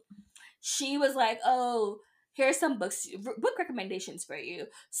follow, she was like, oh, here's some book recommendations for you.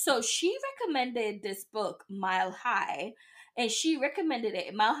 So she recommended this book, Mile High, and she recommended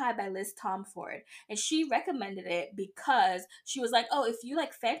it, Mile High by Liz Tomford. And she recommended it because she was like, oh, if you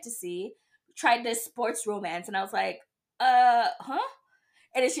like fantasy, try this sports romance. And I was like, huh?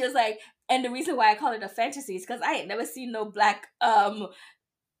 And then she was like, and the reason why I call it a fantasy is because I ain't never seen no black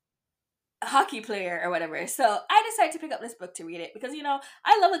hockey player or whatever. So I decided to pick up this book to read it because,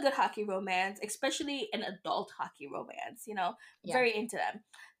 I love a good hockey romance, especially an adult hockey romance, Yeah. very into them.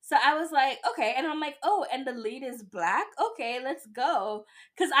 So I was like, okay. And I'm like, oh, and the lead is black? Okay, let's go.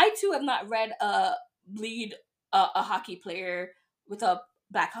 Because I too have not read a lead, a hockey player with a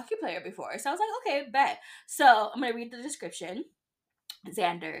black hockey player before. So I was like, okay, bet. So I'm going to read the description.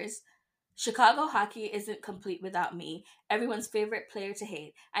 Xander's. Chicago hockey isn't complete without me, everyone's favorite player to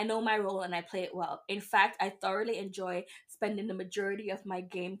hate. I know my role and I play it well. In fact, I thoroughly enjoy spending the majority of my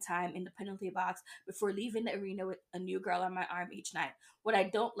game time in the penalty box before leaving the arena with a new girl on my arm each night. What I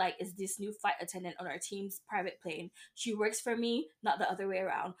don't like is this new flight attendant on our team's private plane. She works for me, not the other way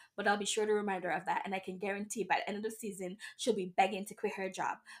around, but I'll be sure to remind her of that, and I can guarantee by the end of the season, she'll be begging to quit her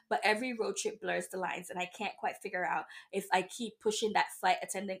job. But every road trip blurs the lines, and I can't quite figure out if I keep pushing that flight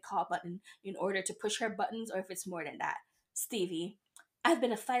attendant call button in order to push her buttons or if it's more than that. Stevie. I've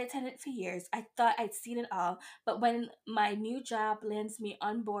been a flight attendant for years. I thought I'd seen it all, but when my new job lands me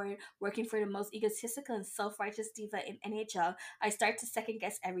on board working for the most egotistical and self-righteous diva in NHL, I start to second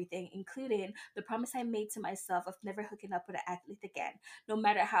guess everything, including the promise I made to myself of never hooking up with an athlete again, no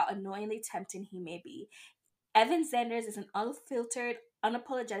matter how annoyingly tempting he may be. Evan Sanders is an unfiltered,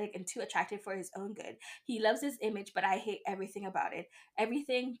 unapologetic, and too attractive for his own good. He loves his image, but I hate everything about it.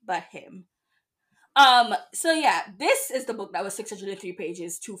 Everything but him. So yeah, this is the book that was 603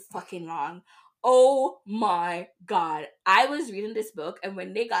 pages too fucking long. Oh my god. I was reading this book, and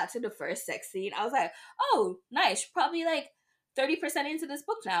when they got to the first sex scene, I was like, oh, nice. Probably like 30% into this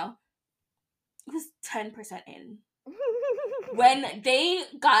book now. It was 10% in. When they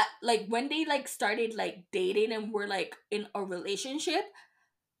started like dating and were like in a relationship,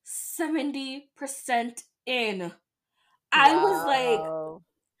 70% in. I was like, Wow.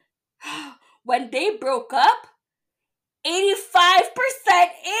 when they broke up, 85%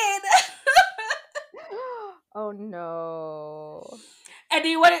 in. Oh no.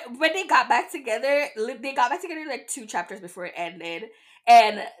 And when they got back together, like 2 chapters before it ended.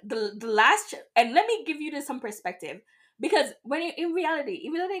 And the last, and let me give you this some perspective, because in reality,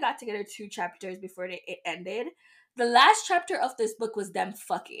 even though they got together 2 chapters before it ended, the last chapter of this book was them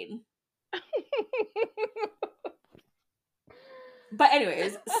fucking. But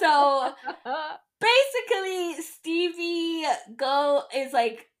anyways, so basically, Stevie Go is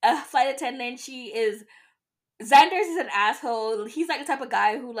like a flight attendant. Xanders is an asshole. He's like the type of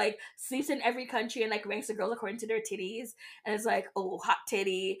guy who like sleeps in every country and like ranks the girls according to their titties, and it's like, oh, hot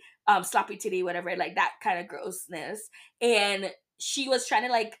titty, sloppy titty, whatever, like that kind of grossness. And she was trying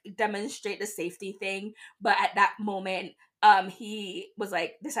to like demonstrate the safety thing, but at that moment, he was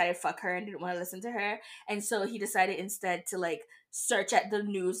like decided fuck her and didn't want to listen to her, and so he decided instead to like search at the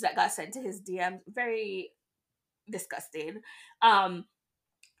news that got sent to his DMs. Very disgusting.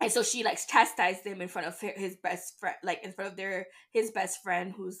 And so she like chastised him in front of his best friend, like in front of his best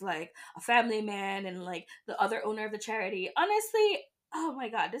friend, who's like a family man and like the other owner of the charity. Honestly, oh my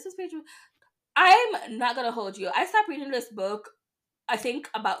god, this is page. I'm not gonna hold you. I stopped reading this book, I think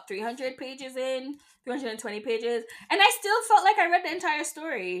about 300 pages in, 320 pages, and I still felt like I read the entire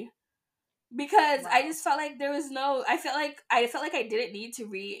story. Because I Wow. just felt like there was no, I felt like I didn't need to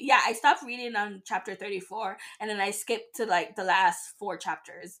read. Yeah, I stopped reading on chapter 34, and then I skipped to like the last 4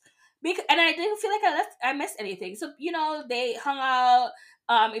 chapters, and I didn't feel like I missed anything. So they hung out,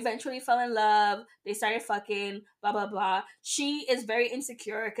 eventually fell in love, they started fucking, blah blah blah. She is very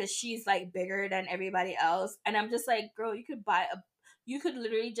insecure because she's like bigger than everybody else, and I'm just like, girl, you could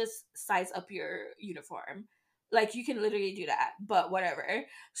literally just size up your uniform. Like, you can literally do that, but whatever.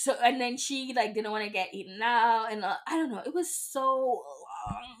 So, and then she like didn't want to get eaten out, and I don't know. It was so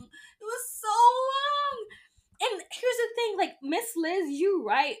long. It was so long. And here's the thing, like, Miss Liz, you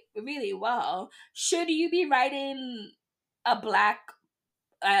write really well. Should you be writing a black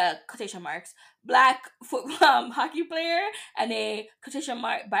quotation marks black hockey player and a quotation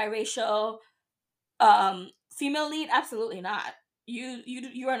mark biracial female lead? Absolutely not.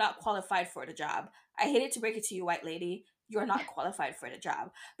 You are not qualified for the job. I hated to break it to you, white lady. You are not qualified for the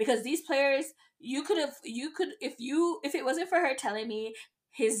job, because these players, you could if it wasn't for her telling me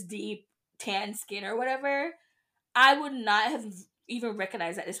his deep tan skin or whatever, I would not have even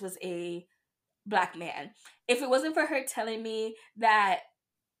recognized that this was a black man. If it wasn't for her telling me that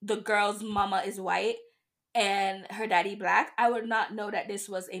the girl's mama is white and her daddy black, I would not know that this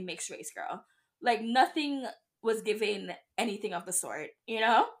was a mixed race girl. Like, nothing was given anything of the sort, you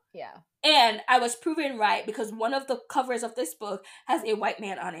know? Yeah. And I was proven right because one of the covers of this book has a white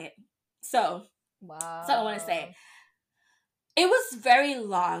man on it. So, that's all I want to say. Wow. It was very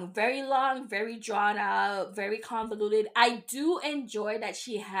long, very drawn out, very convoluted. I do enjoy that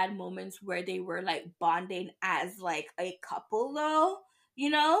she had moments where they were like bonding as like a couple, though, you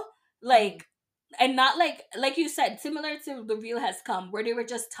know? Mhm. Like, and not like you said, similar to The Real Has Come, where they were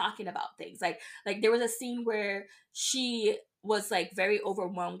just talking about things. Like there was a scene where she was like very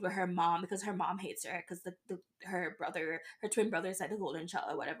overwhelmed with her mom because her mom hates her because her twin brother is like the golden child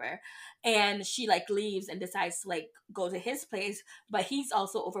or whatever, and she like leaves and decides to like go to his place, but he's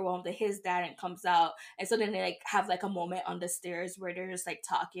also overwhelmed with his dad and comes out, and so then they like have like a moment on the stairs where they're just like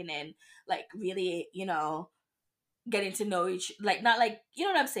talking and like really getting to know each, like, not like, you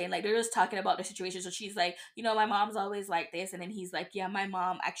know what I'm saying, like they're just talking about the situation. So she's like, my mom's always like this, and then he's like, yeah, my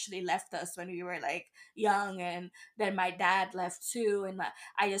mom actually left us when we were like young, and then my dad left too, and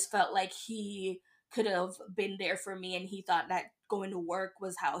I just felt like he could have been there for me, and he thought that going to work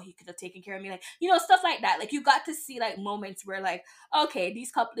was how he could have taken care of me, like, stuff like that. Like, you got to see like moments where like, okay,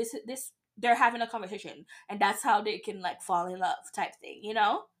 these couple, this they're having a conversation, and that's how they can like fall in love type thing,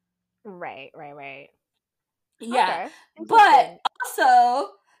 Right, right, right. yeah. Okay. But Interesting.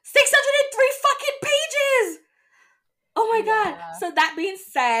 also 603 fucking pages. Oh my god. Yeah. So that being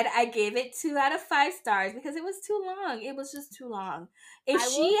said, I gave it 2 out of 5 stars because it was too long. It was just too long. If I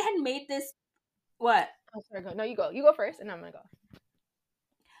will. she had made this, what? Oh, sorry. Go. No, you go. You go first, and I'm gonna go.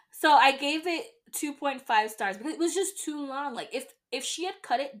 So I gave it 2.5 stars because it was just too long. Like, if she had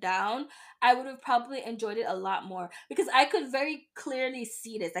cut it down, I would have probably enjoyed it a lot more because I could very clearly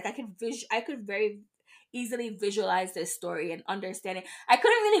see this. Like, I could very easily visualize this story and understand it. I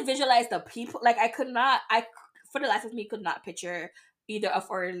couldn't really visualize the people. Like, I for the life of me could not picture either of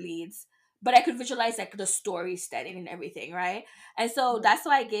our leads, but I could visualize like the story setting and everything, right? And so Mhm. that's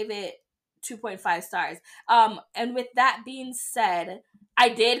why I gave it 2.5 stars. And with that being said, I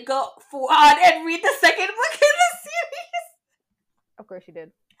did go on and read the second book in the Of course you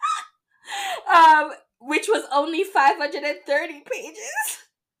did. series, which was only 530 pages.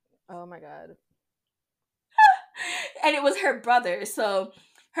 Oh my god. And it was her brother. So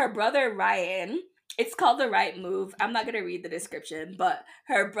her brother Ryan, it's called The Right Move. I'm not gonna read the description, but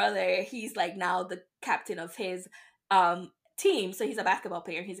her brother, he's like now the captain of his team. So he's a basketball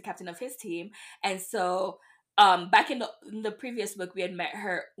player. He's a captain of his team, and so back in the previous book, we had met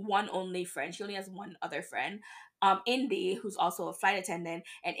her one only friend. She only has one other friend, Indy, who's also a flight attendant,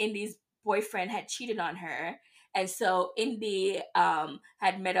 and Indy's boyfriend had cheated on her, and so Indy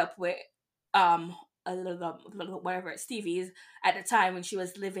had met up with um a little whatever Stevie's at the time when she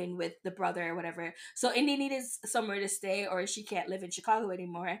was living with the brother or whatever. So Indy needed somewhere to stay, or she can't live in Chicago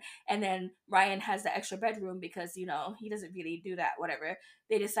anymore. And then Ryan has the extra bedroom because he doesn't really do that. Whatever,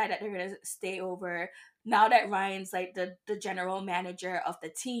 they decide that they're gonna stay over. Now that Ryan's like the general manager of the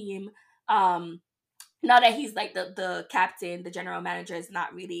team, now that he's like the captain, the general manager is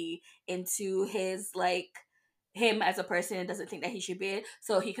not really into his like him as a person and doesn't think that he should be.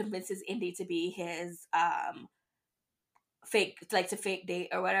 So he convinces Indy to be his fake, like, to fake date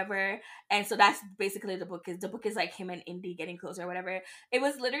or whatever. And so that's basically the book is like him and Indy getting closer or whatever. It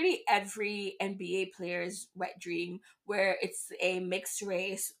was literally every NBA player's wet dream, where it's a mixed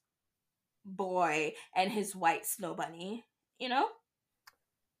race boy and his white snow bunny, you know?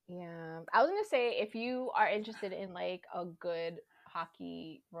 Yeah. I was gonna say, if you are interested in like a good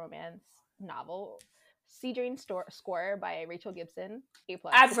hockey romance novel, Score by Rachel Gibson, A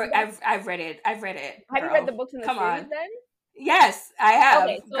plus. I've, re- I've I've read it. I've read it, Have you read the girl. books in the Come series on. then? Yes, I Okay,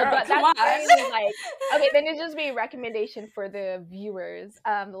 have. so Girl, come that's on. very like, okay, then it's just be a recommendation for the viewers,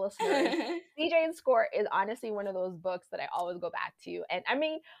 the listeners. Score is honestly one of those books that I always go back to, and I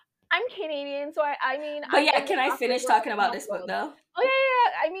mean, I'm Canadian, so I mean, But I'm yeah, in the can I hockey finish world. talking about this book though? Oh yeah,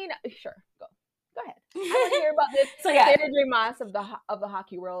 yeah, yeah. I mean, sure, go ahead. I want to hear about this So yeah. Deirdre Moss of the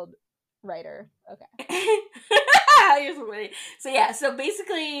hockey world writer. Okay. You're so funny. So yeah, so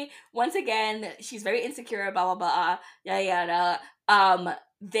basically, once again, she's very insecure, blah blah blah, yada yada.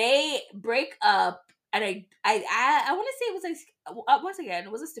 They break up, and I want to say it was like, once again,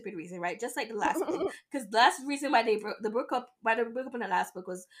 it was a stupid reason, right? Just like the last book, because the last reason why they broke up in the last book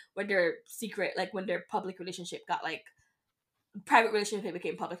was when their secret, like when their public relationship got like private relationship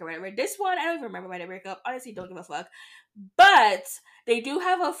became public or whatever. This one, I don't even remember why they break up. Honestly, don't give a fuck. But they do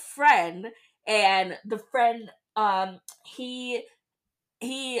have a friend, and the friend, he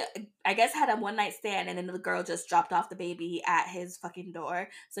he I guess had a one night stand, and then the girl just dropped off the baby at his fucking door.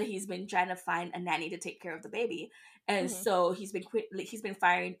 So he's been trying to find a nanny to take care of the baby, and Hmm. so he's been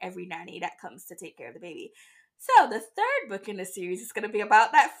firing every nanny that comes to take care of the baby. So the third book in the series is going to be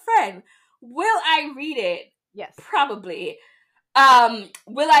about that friend. Will I read it? Yes. Probably.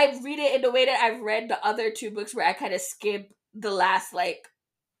 Will I read it in the way that I've read the other two books, where I kind of skip the last like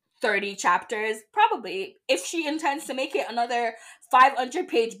 30 chapters? Probably. If she intends to make it another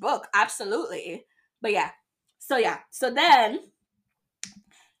 500-page book, absolutely. But yeah. So then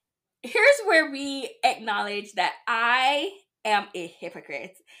here's where we acknowledge that I am a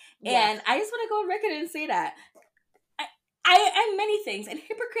hypocrite. Yes. And I just want to go on record and say that I am many things, and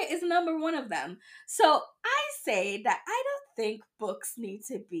hypocrite is number one of them. So I say that I don't think books need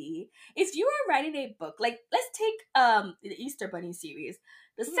to be. If you are writing a book, like let's take the Easter Bunny series.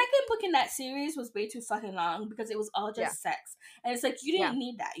 The Mhm. second book in that series was way too fucking long because it was all Yeah. just sex, and it's like you Yeah. didn't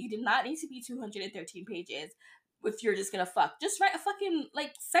need that. You did not need to be 213 pages. if you're just gonna fuck. Just write a fucking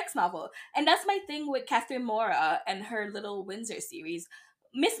like sex novel. And that's my thing with Catherine Mora and her Little Windsor series.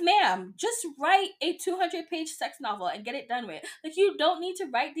 Miss Ma'am, just write a 200-page sex novel and get it done with. Like, you don't need to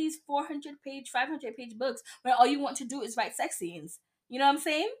write these 400-page, 500-page books when all you want to do is write sex scenes. You know what I'm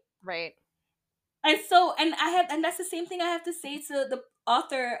saying? Right. And so, and that's the same thing I have to say to the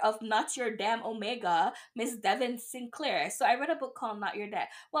author of Not Your Damn Omega, Miss Devon Sinclair. So I read a book called Not Your Dad.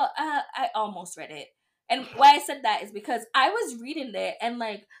 Well, I almost read it. And why I said that is because I was reading it, and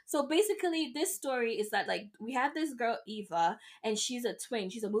like, so basically this story is that like we have this girl Eva, and she's a twin.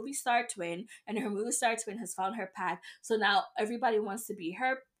 She's a movie star twin, and her movie star twin has found her pack. So now everybody wants to be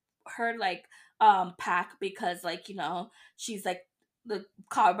her like pack, because like, you know, she's like the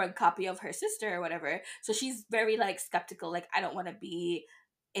carbon copy of her sister or whatever. So she's very like skeptical, like, I don't want to be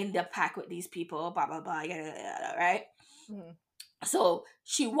in the pack with these people, blah blah blah, yada, yada, yada, right? Mhm. So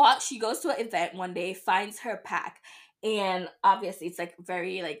she goes to an event one day, finds her pack, and obviously it's like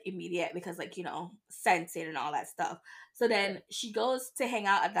very like immediate because, like, you know, sensing and all that stuff. So then Sure. she goes to hang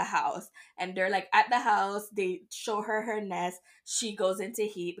out at the house, and they're like at the house, they show her her nest. She goes into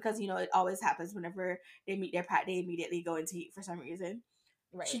heat because, you know, it always happens whenever they meet their pack, they immediately go into heat for some reason.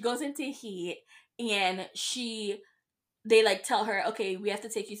 She Right. goes into heat, and they like tell her, okay, we have to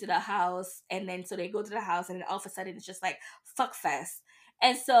take you to the house. And then so they go to the house, and then all of a sudden it's just like fuck fest.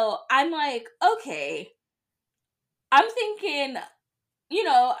 And so I'm like, okay, I'm thinking, you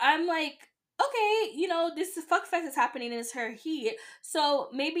know, I'm like, okay, you know, this fuck fest is happening, and it's her heat. So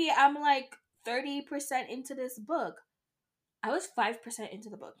maybe I'm like 30% into this book. I was 5%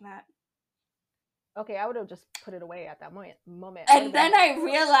 into the book, Matt. Okay, I would have just put it away at that moment. I would have And been then like,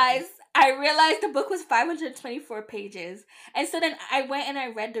 I realized the book was 524 pages. And so then I went and I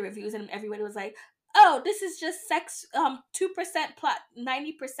read the reviews, and everybody was like, "Oh, this is just sex, 2% plot,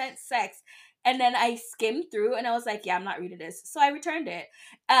 90% sex." And then I skimmed through, and I was like, "Yeah, I'm not reading this." So I returned it.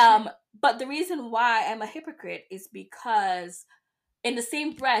 But the reason why I'm a hypocrite is because in the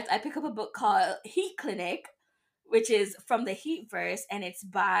same breath I pick up a book called Heat Clinic, which is from the Heat verse, and it's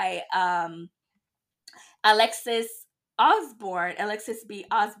by Alexis Alexis B.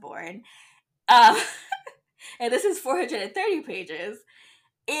 Osborne. Um, and this is 430 pages.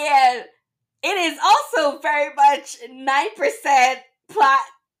 And it is also very much 9% plot,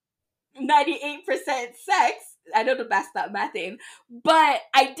 98% sex. I know the math's not mathing, but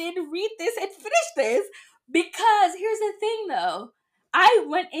I did read this and finish this because here's the thing though. I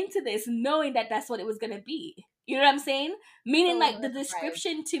went into this knowing that that's what it was going to be. You know what I'm saying? Meaning, so like, no surprise.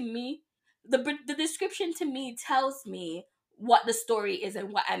 the description to me tells me what the story is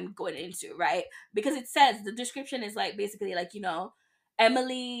and what I'm going into, right? Because it says the description is like basically like, you know,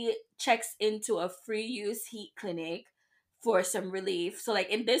 Emily checks into a free use heat clinic for some relief. So like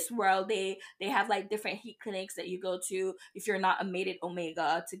in this world, they have like different heat clinics that you go to if you're not a mated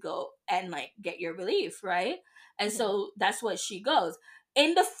omega to go and like get your relief, right? And Mhm. so that's what she goes.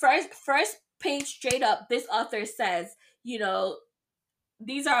 In the first page straight up, this author says, you know,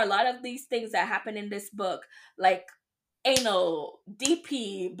 these are a lot of these things that happen in this book, like anal,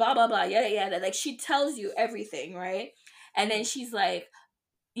 DP, blah blah blah, yada yada. Like, she tells you everything, right? And then Mhm. she's like,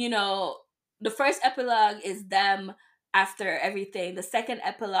 you know, the first epilogue is them after everything. The second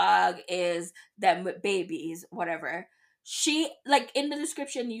epilogue is them with babies, whatever. She, like, in the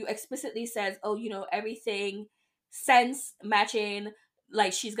description, you explicitly says, oh, you know, everything sense matching,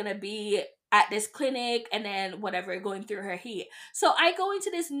 like she's gonna be at this clinic and then whatever, going through her heat. So I go into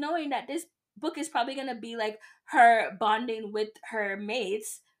this knowing that this book is probably gonna be like her bonding with her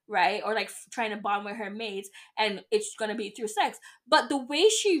mates, right? Or like trying to bond with her mates, and it's gonna be through sex. But the way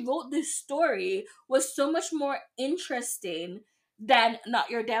she wrote this story was so much more interesting than Not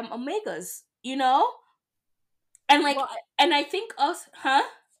Your Damn Omegas, you know? And like, Well, and I think us, huh?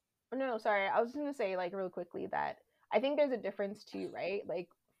 no, sorry. I was just gonna say, like, real quickly, that I think there's a difference too, right? Like,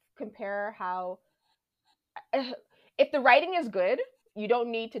 compare how if the writing is good, you don't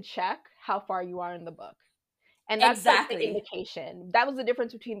need to check how far you are in the book. And that's like the Exactly. indication. That was the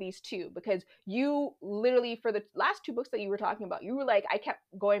difference between these two, because you literally, for the last two books that you were talking about, you were like, I kept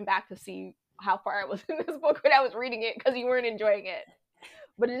going back to see how far I was in this book when I was reading it because you weren't enjoying it.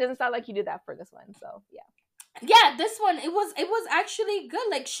 But it doesn't sound like you did that for this one. So yeah. Yeah, this one, it was actually good.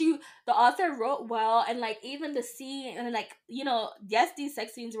 Like, the author wrote well, and like even the scene, and like, you know, yes, these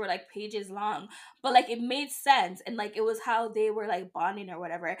sex scenes were like pages long, but like it made sense, and like it was how they were like bonding or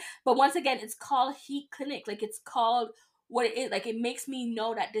whatever. But once again, it's called Heat Clinic. Like, it's called what it is. Like, it makes me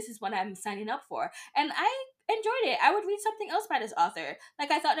know that this is what I'm signing up for, and I enjoyed it. I would read something else by this author.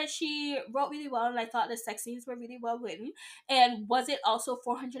 Like, I thought that she wrote really well, and I thought the sex scenes were really well written. And was it also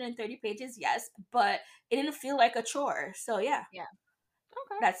 430 pages? Yes, but it didn't feel like a chore. So yeah, Yeah.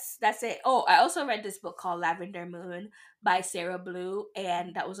 Okay. that's it. Oh, I also read this book called Lavender Moon by Sarah Blue,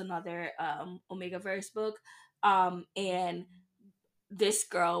 and that was another Omega Verse book. And this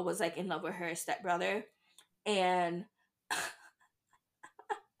girl was like in love with her stepbrother, and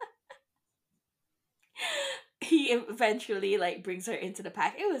he eventually like brings her into the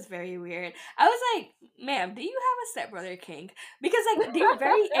pack. It was very weird. I was like, ma'am, do you have a stepbrother kink? Because like they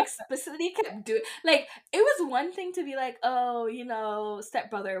very explicitly kept doing, like, it was one thing to be like, oh, you know,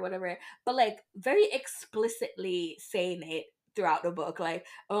 stepbrother or whatever, but like very explicitly saying it throughout the book, like,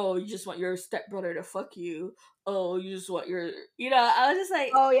 oh, you just want your stepbrother to fuck you. Oh, you just want your, I was just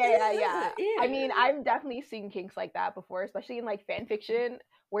like, Oh yeah, yeah, yeah. I mean, ew. I've definitely seen kinks like that before, especially in like fan fiction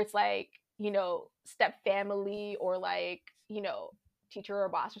where it's like, step family or like, teacher or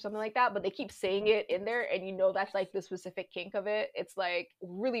boss or something like that, but they keep saying it in there and that's like the specific kink of it. It's like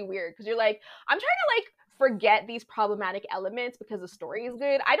really weird because you're like, I'm trying to like forget these problematic elements because the story is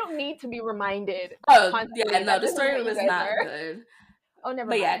good. I don't need to be reminded Oh yeah, constantly no, that the this is story what you was guys not are. good. Oh, never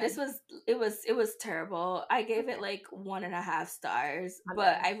But yeah, mind this then. was, it was terrible. I gave it Okay, like 1.5 stars, I'm but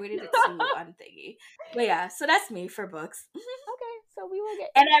done. I rated it 2 on Thingy. But yeah, so that's me for books. Okay, so we will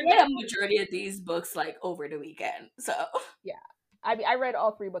get And I into read a majority of these books like over the weekend. So yeah. I mean, I read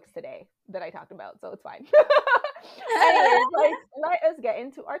all 3 books today that I talked about, so it's fine. Anyways, like let us get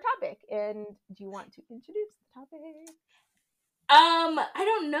into our topic. And do you want to introduce the topic? I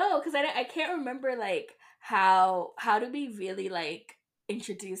don't know because I can't remember like how do we really like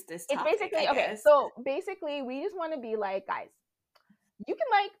introduce this It's topic, I basically okay. guess. So basically, we just want to be like, guys, you can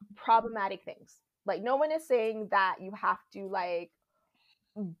like problematic things. Like, no one is saying that you have to like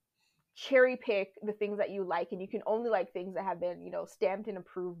cherry pick the things that you like, and you can only like things that have been stamped and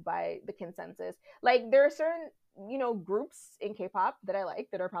approved by the consensus. Like, there are certain groups in K-pop that I like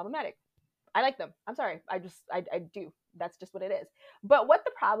that are problematic. I like them. I'm sorry. I do. That's just what it is. But what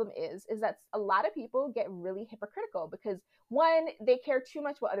the problem is that a lot of people get really hypocritical because one, they care too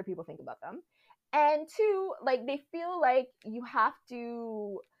much what other people think about them. And two, like they feel like you have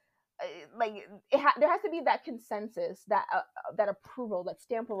to like there has to be that consensus, that approval, that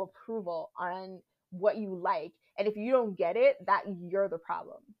stamp of approval on what you like. And if you don't get it, that you're the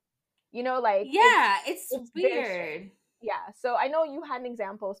problem. Like Yeah, it's it's very strange. weird. Yeah. So I know you had an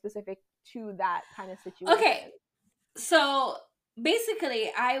example specific to that kind of Okay, situation. so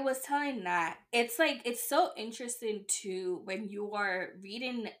basically I was telling that it's like it's so interesting to when you are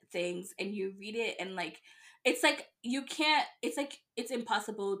reading things and you read it and like it's like you can't, it's like it's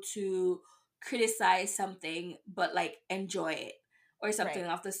impossible to criticize something but like enjoy it or something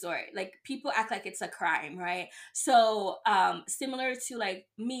Right. of the sort. Like people act like it's a crime, right? So similar to like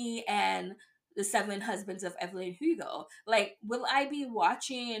me and the Seven Husbands of Evelyn Hugo, like will I be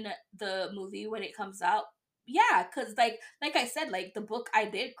watching the movie when it comes out? Yeah, because like I said, like the book, I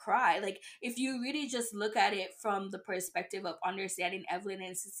did cry. Like if you really just look at it from the perspective of understanding Evelyn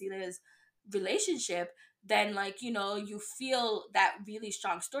and Cecilia's relationship, then like you feel that really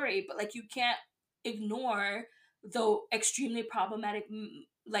strong story, but like you can't ignore the extremely problematic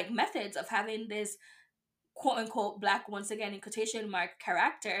like methods of having this quote unquote black, once again in quotation mark,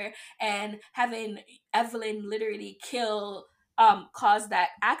 character, and having Evelyn literally kill cause that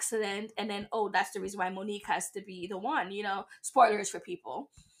accident, and then oh, that's the reason why Monique has to be the one, spoilers for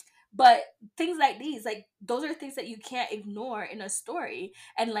people. But things like these, like those are things that you can't ignore in a story,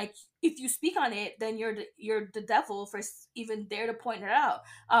 and like if you speak on it, then you're the devil for even dare to point it out.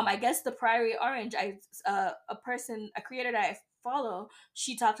 I guess the Priory Orange, a creator that I follow,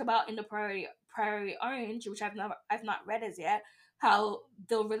 she talked about in the Priory Orange, which I've not read as yet, how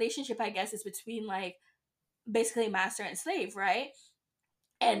the relationship, I guess, is between like basically master and slave, right?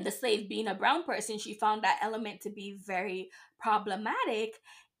 And the slave being a brown person, she found that element to be very problematic,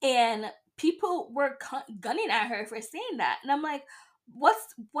 and people were gunning at her for saying that. And I'm like,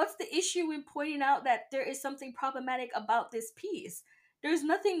 what's the issue in pointing out that there is something problematic about this piece? There's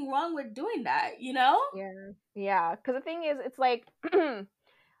nothing wrong with doing that. Yeah. Yeah. Because the thing is, it's like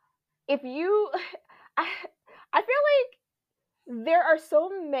if you, I, I feel like there are so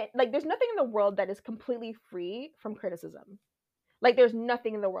many. Like, there's nothing in the world that is completely free from criticism. Like, there's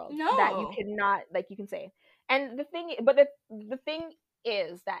nothing in the world that you No. cannot, like, you can say. And the thing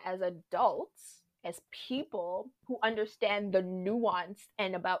is that as adults, as people who understand the nuance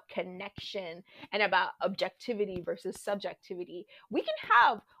and about connection and about objectivity versus subjectivity, we can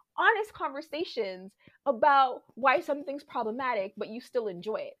have honest conversations about why something's problematic, but you still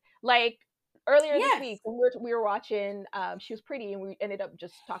enjoy it. Like, Earlier this Yes. week when we were watching She Was Pretty, and we ended up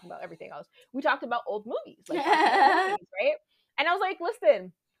just talking about everything else. We talked about old movies, like classic old movies, right? And I was like,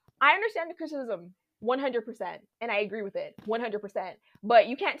 listen, I understand the criticism 100%, and I agree with it 100%. But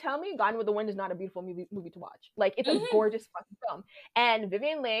you can't tell me Gone with the Wind is not a beautiful movie to watch. Like, it's a Mhm. gorgeous fucking film. And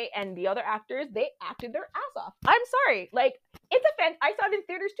Vivian Leigh and the other actors, they acted their ass off. I'm sorry, like, it's a fan. I saw it in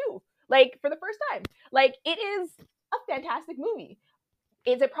theaters too, like for the first time. Like, it is a fantastic movie.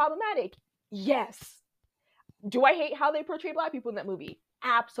 Is it problematic? Yes. Do I hate how they portray black people in that movie?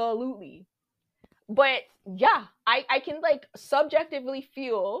 Absolutely. But yeah, I can like subjectively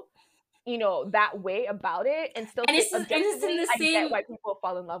feel, that way about it, and still And say it's in objectively the I get same. why people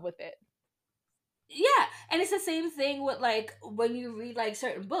fall in love with it. Yeah, and it's the same thing with like when you read like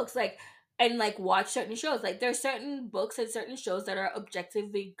certain books, like and like watch certain shows. Like there's certain books and certain shows that are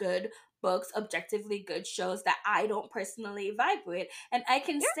objectively good books, objectively good shows that I don't personally vibe with, and I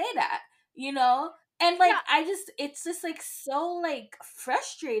can Yeah, say that, you know. And like yeah, it's just like so like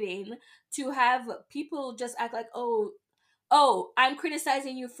frustrating to have people just act like, oh, I'm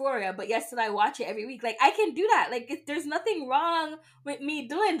criticizing Euphoria, but yes, did I watch it every week? Like, I can do that. Like, there's nothing wrong with me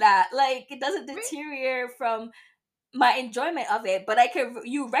doing that. Like, it doesn't right, deteriorate from my enjoyment of it. But I can,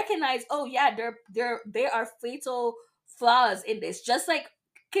 you recognize, oh yeah, there are fatal flaws in this. Just like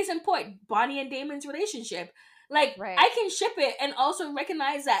case in point, Bonnie and Damon's relationship. Like, right, I can ship it and also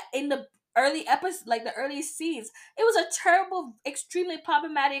recognize that in the early episode, like the early scenes, it was a terrible, extremely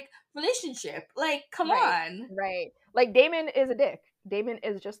problematic relationship. Like, come right, on. right. Like Damon is a dick. Damon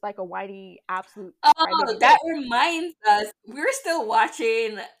is just like a whiny, absolute Oh, crybaby that dick. reminds us, we're still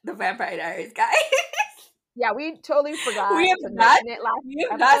watching The Vampire Diaries, guys. Yeah, we totally forgot we have to not mention it last we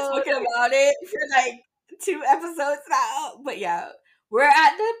have not episode. spoken about it for like 2 episodes now. But yeah, we're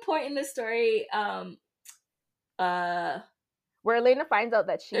at the point in the story. Uh, Where Elena finds out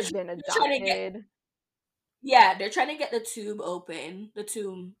that they're, she's been they're trying to get adopted. yeah, they're trying to get the tube open. The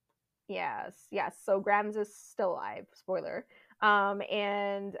tomb. Yes, yes. So Grams is still alive. Spoiler.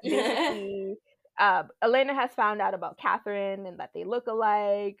 And Yeah, basically, Elena has found out about Catherine and that they look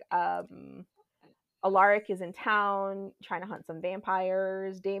alike. Alaric is in town trying to hunt some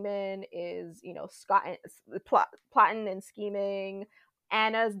vampires. Damon is, plotting and scheming.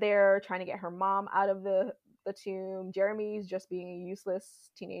 Anna's there trying to get her mom out of the tomb. Jeremy's just being a useless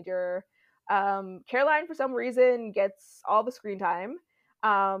teenager. Caroline, for some reason, gets all the screen time.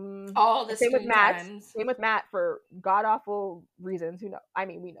 all the Same with screen Matt. times. Same with Matt for god awful reasons. Who know? I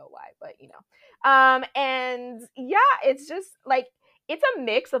mean, we know why, but and yeah, it's just like it's a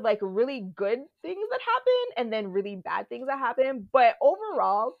mix of like really good things that happen and then really bad things that happen. But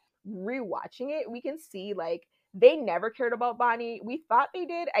overall, rewatching it, we can see like they never cared about Bonnie. We thought they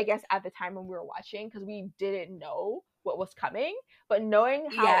did, I guess, at the time when we were watching because we didn't know what was coming. But knowing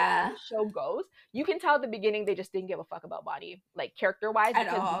how Yeah, the show goes, you can tell at the beginning they just didn't give a fuck about Bonnie, like character wise. at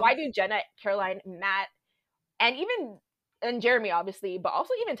Because all. why do Jenna, Caroline, Matt, and even and Jeremy obviously, but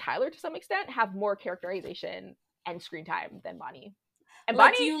also even Tyler to some extent have more characterization and screen time than Bonnie. And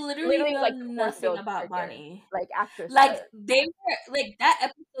Like Bonnie you literally literally know like the fourth nothing build about character, Bonnie. like actress Like wise. they were like that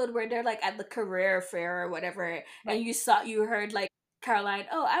episode where they're like at the career fair or whatever, Right, and you heard like Caroline,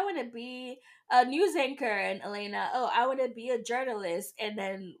 oh, I want to be a news anchor, and Elena, oh, I want to be a journalist, and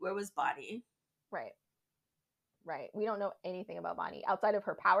then where was Bonnie? right, right. We don't know anything about Bonnie outside of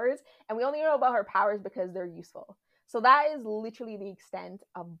her powers, and we only know about her powers because they're useful. So that is literally the extent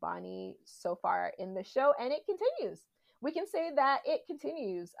of Bonnie so far in the show, and it continues. We can say that it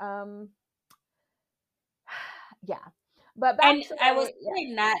continues. Yeah, but back And to I was yeah,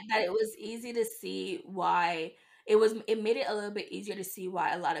 saying that it was easy to see why it made it a little bit easier to see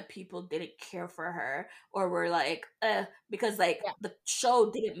why a lot of people didn't care for her or were like, because like yeah, the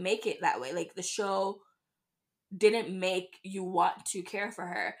show didn't make it that way. Like the show didn't make you want to care for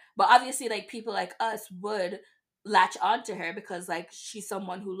her. But obviously, like people like us would latch onto her because like she's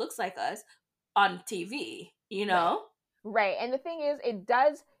someone who looks like us on TV, you right. know? Right. And the thing is, it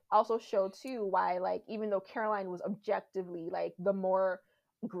does also show too why, like, even though Caroline was objectively like the more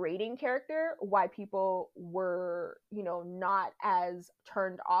grating character, why people were, not as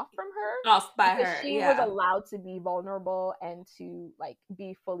turned off from her Off by because her, she was yeah. allowed to be vulnerable and to like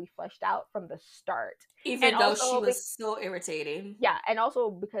be fully fleshed out from the start. And Even though she also was so irritating. yeah, and also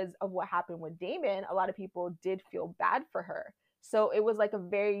because of what happened with Damon, a lot of people did feel bad for her. So it was like a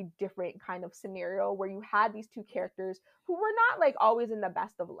very different kind of scenario where you had these two characters who were not like always in the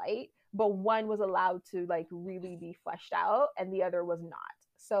best of light, but one was allowed to like really be fleshed out and the other was not.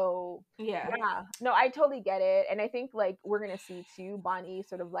 So Yeah. yeah, no, I totally get it. And I think like we're gonna see too Bonnie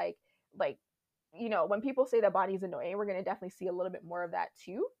sort of like when people say that Bonnie's annoying, we're gonna definitely see a little bit more of that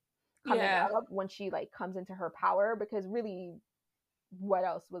too. coming Yeah. up when she like comes into her power, because really what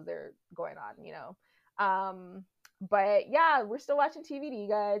else was there going on, you know? But yeah, we're still watching TVD,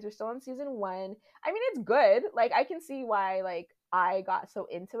 guys. We're still on season 1. I mean, it's good. Like, I can see why like I got so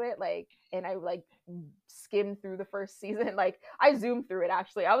into it, like, and I like skimmed through the first season. Like, I zoomed through it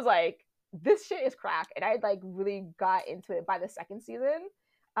actually. I was like, this shit is crack, and I like really got into it by the second season.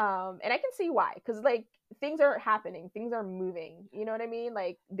 And I can see why, because like things are happening, things are moving. You know what I mean?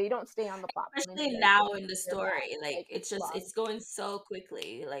 Like, they don't stay on the plot point Especially for like now in the very long, story, like like it's just long. it's going so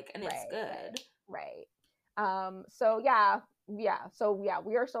quickly, like, and it's Right, right, good. right. So yeah, we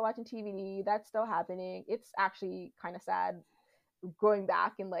are still watching TVD. That's still happening. It's actually kind of sad going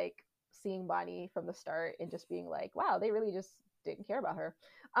back and like seeing Bonnie from the start and just being like, wow, they really just didn't care about her.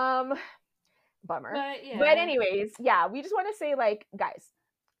 Um, Bummer. But But yeah. anyways, yeah, we just want to say, like, guys,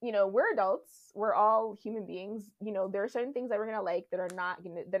 you know, we're adults, we're all human beings. You know, there are certain things that we're gonna like that are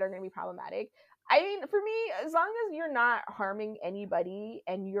gonna be problematic. I mean, for me, as long as you're not harming anybody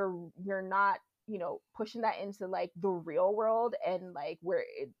and you're not, you know, pushing that into like the real world and like where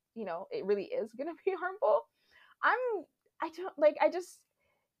it, you know, it really is gonna be harmful. I'm I don't like I just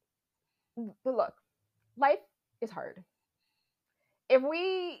but look, life is hard. If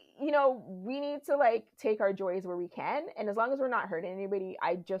we, you know, we need to like take our joys where we can, and as long as we're not hurting anybody,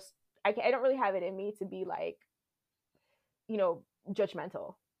 I don't really have it in me to be like, you know,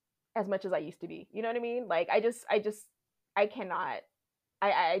 judgmental as much as I used to be. You know what I mean? Like, I cannot.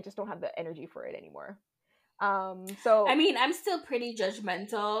 I just don't have the energy for it anymore. I So mean, I'm still pretty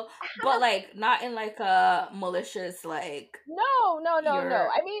judgmental, but like not in like a malicious like no, no, no, no. you're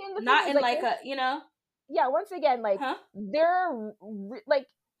I mean, and the thing not is, in like, like a, you know, yeah, once again, like, huh? they're like,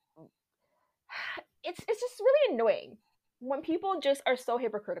 it's just really annoying when people just are so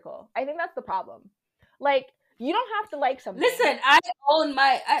hypocritical. I think that's the problem. Like, you don't have to like something. Listen, I own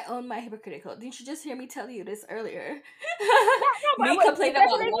my hypocritical. Didn't you just hear me tell you this earlier? Yeah, no, Me but complaining that's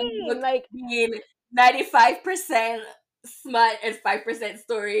what about I one mean. book Like, being 95% smut and 5%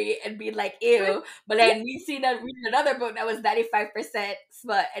 story and being like, but ew. But yeah, then you see that reading another book that was 95%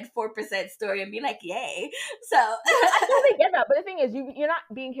 smut and 4% story and being like, yay. So no, I totally get that. But the thing is, you're not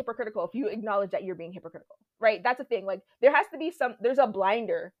being hypocritical if you acknowledge that you're being hypocritical, right? That's the thing. Like, there has to be there's a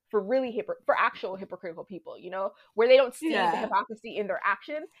blinder for really for actual hypocritical people, you know, where they don't see the yeah. hypocrisy in their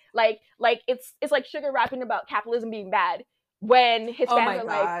actions. Like it's like sugar rapping about capitalism being bad when his Oh fans my are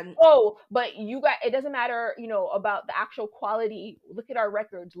like, god. oh, but you got, it doesn't matter, you know, about the actual quality. Look at our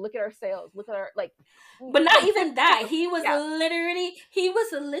records, look at our sales, look at our like, But not like even that. yeah. He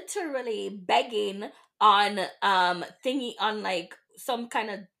was literally begging on thingy on like some kind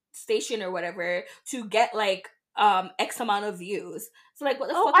of station or whatever to get like X amount of views. So like what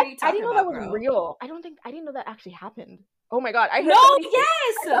the Oh, fuck are you I didn't talking know that about, was bro? real. I didn't know that actually happened. Oh my god, No, I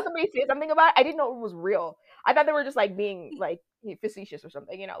saw yes. somebody say something about it. I didn't know it was real. I thought they were just like being like facetious or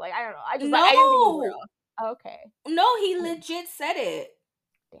something. You know, like, I don't know. I just like, I didn't think it was No. real. Okay. No, he legit said it.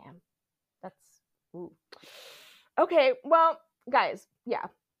 Damn. That's ooh. Okay. Well, guys, yeah.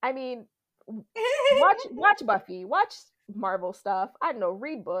 I mean, watch Buffy, watch Marvel stuff. I don't know,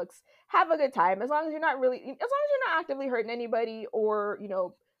 read books, have a good time. As long as you're not really, as long as you're not actively hurting anybody or, you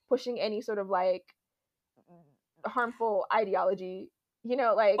know, pushing any sort of like harmful ideology, you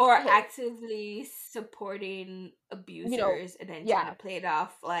know, like, Or hey, actively supporting you know, abusers and then trying to yeah, play it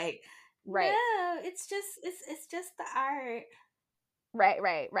off like, right, no, it's just the art. right.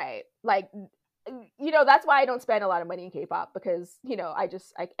 Like, you know, that's why I don't spend a lot of money in K-pop, because, you know, I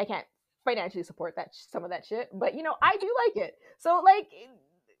can't financially support that some of that shit. But, you know, I do like it. So like,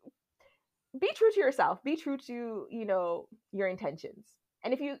 be true to yourself. Be true to, you know, your intentions.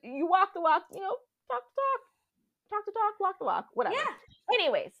 And if you walk the walk, you know, talk the talk, talk the talk, walk the walk, whatever. Yeah.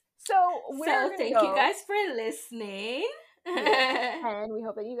 Anyways, so we're So gonna thank you go. guys for listening. Yes. And we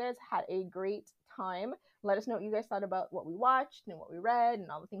hope that you guys had a great time. Let us know what you guys thought about what we watched and what we read and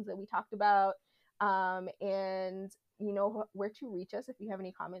all the things that we talked about. And you know where to reach us if you have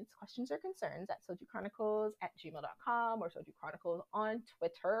any comments, questions, or concerns at sojuchronicles@gmail.com or Soju Chronicles on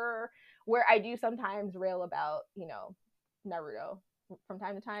Twitter, where I do sometimes rail about, you know, Naruto from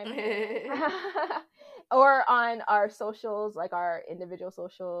time to time. Or on our socials, like our individual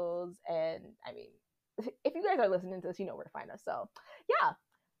socials. And I mean, if you guys are listening to this, you know where to find us. So yeah.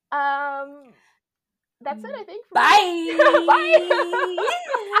 That's it, I think, for me. Bye.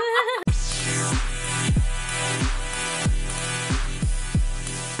 Bye.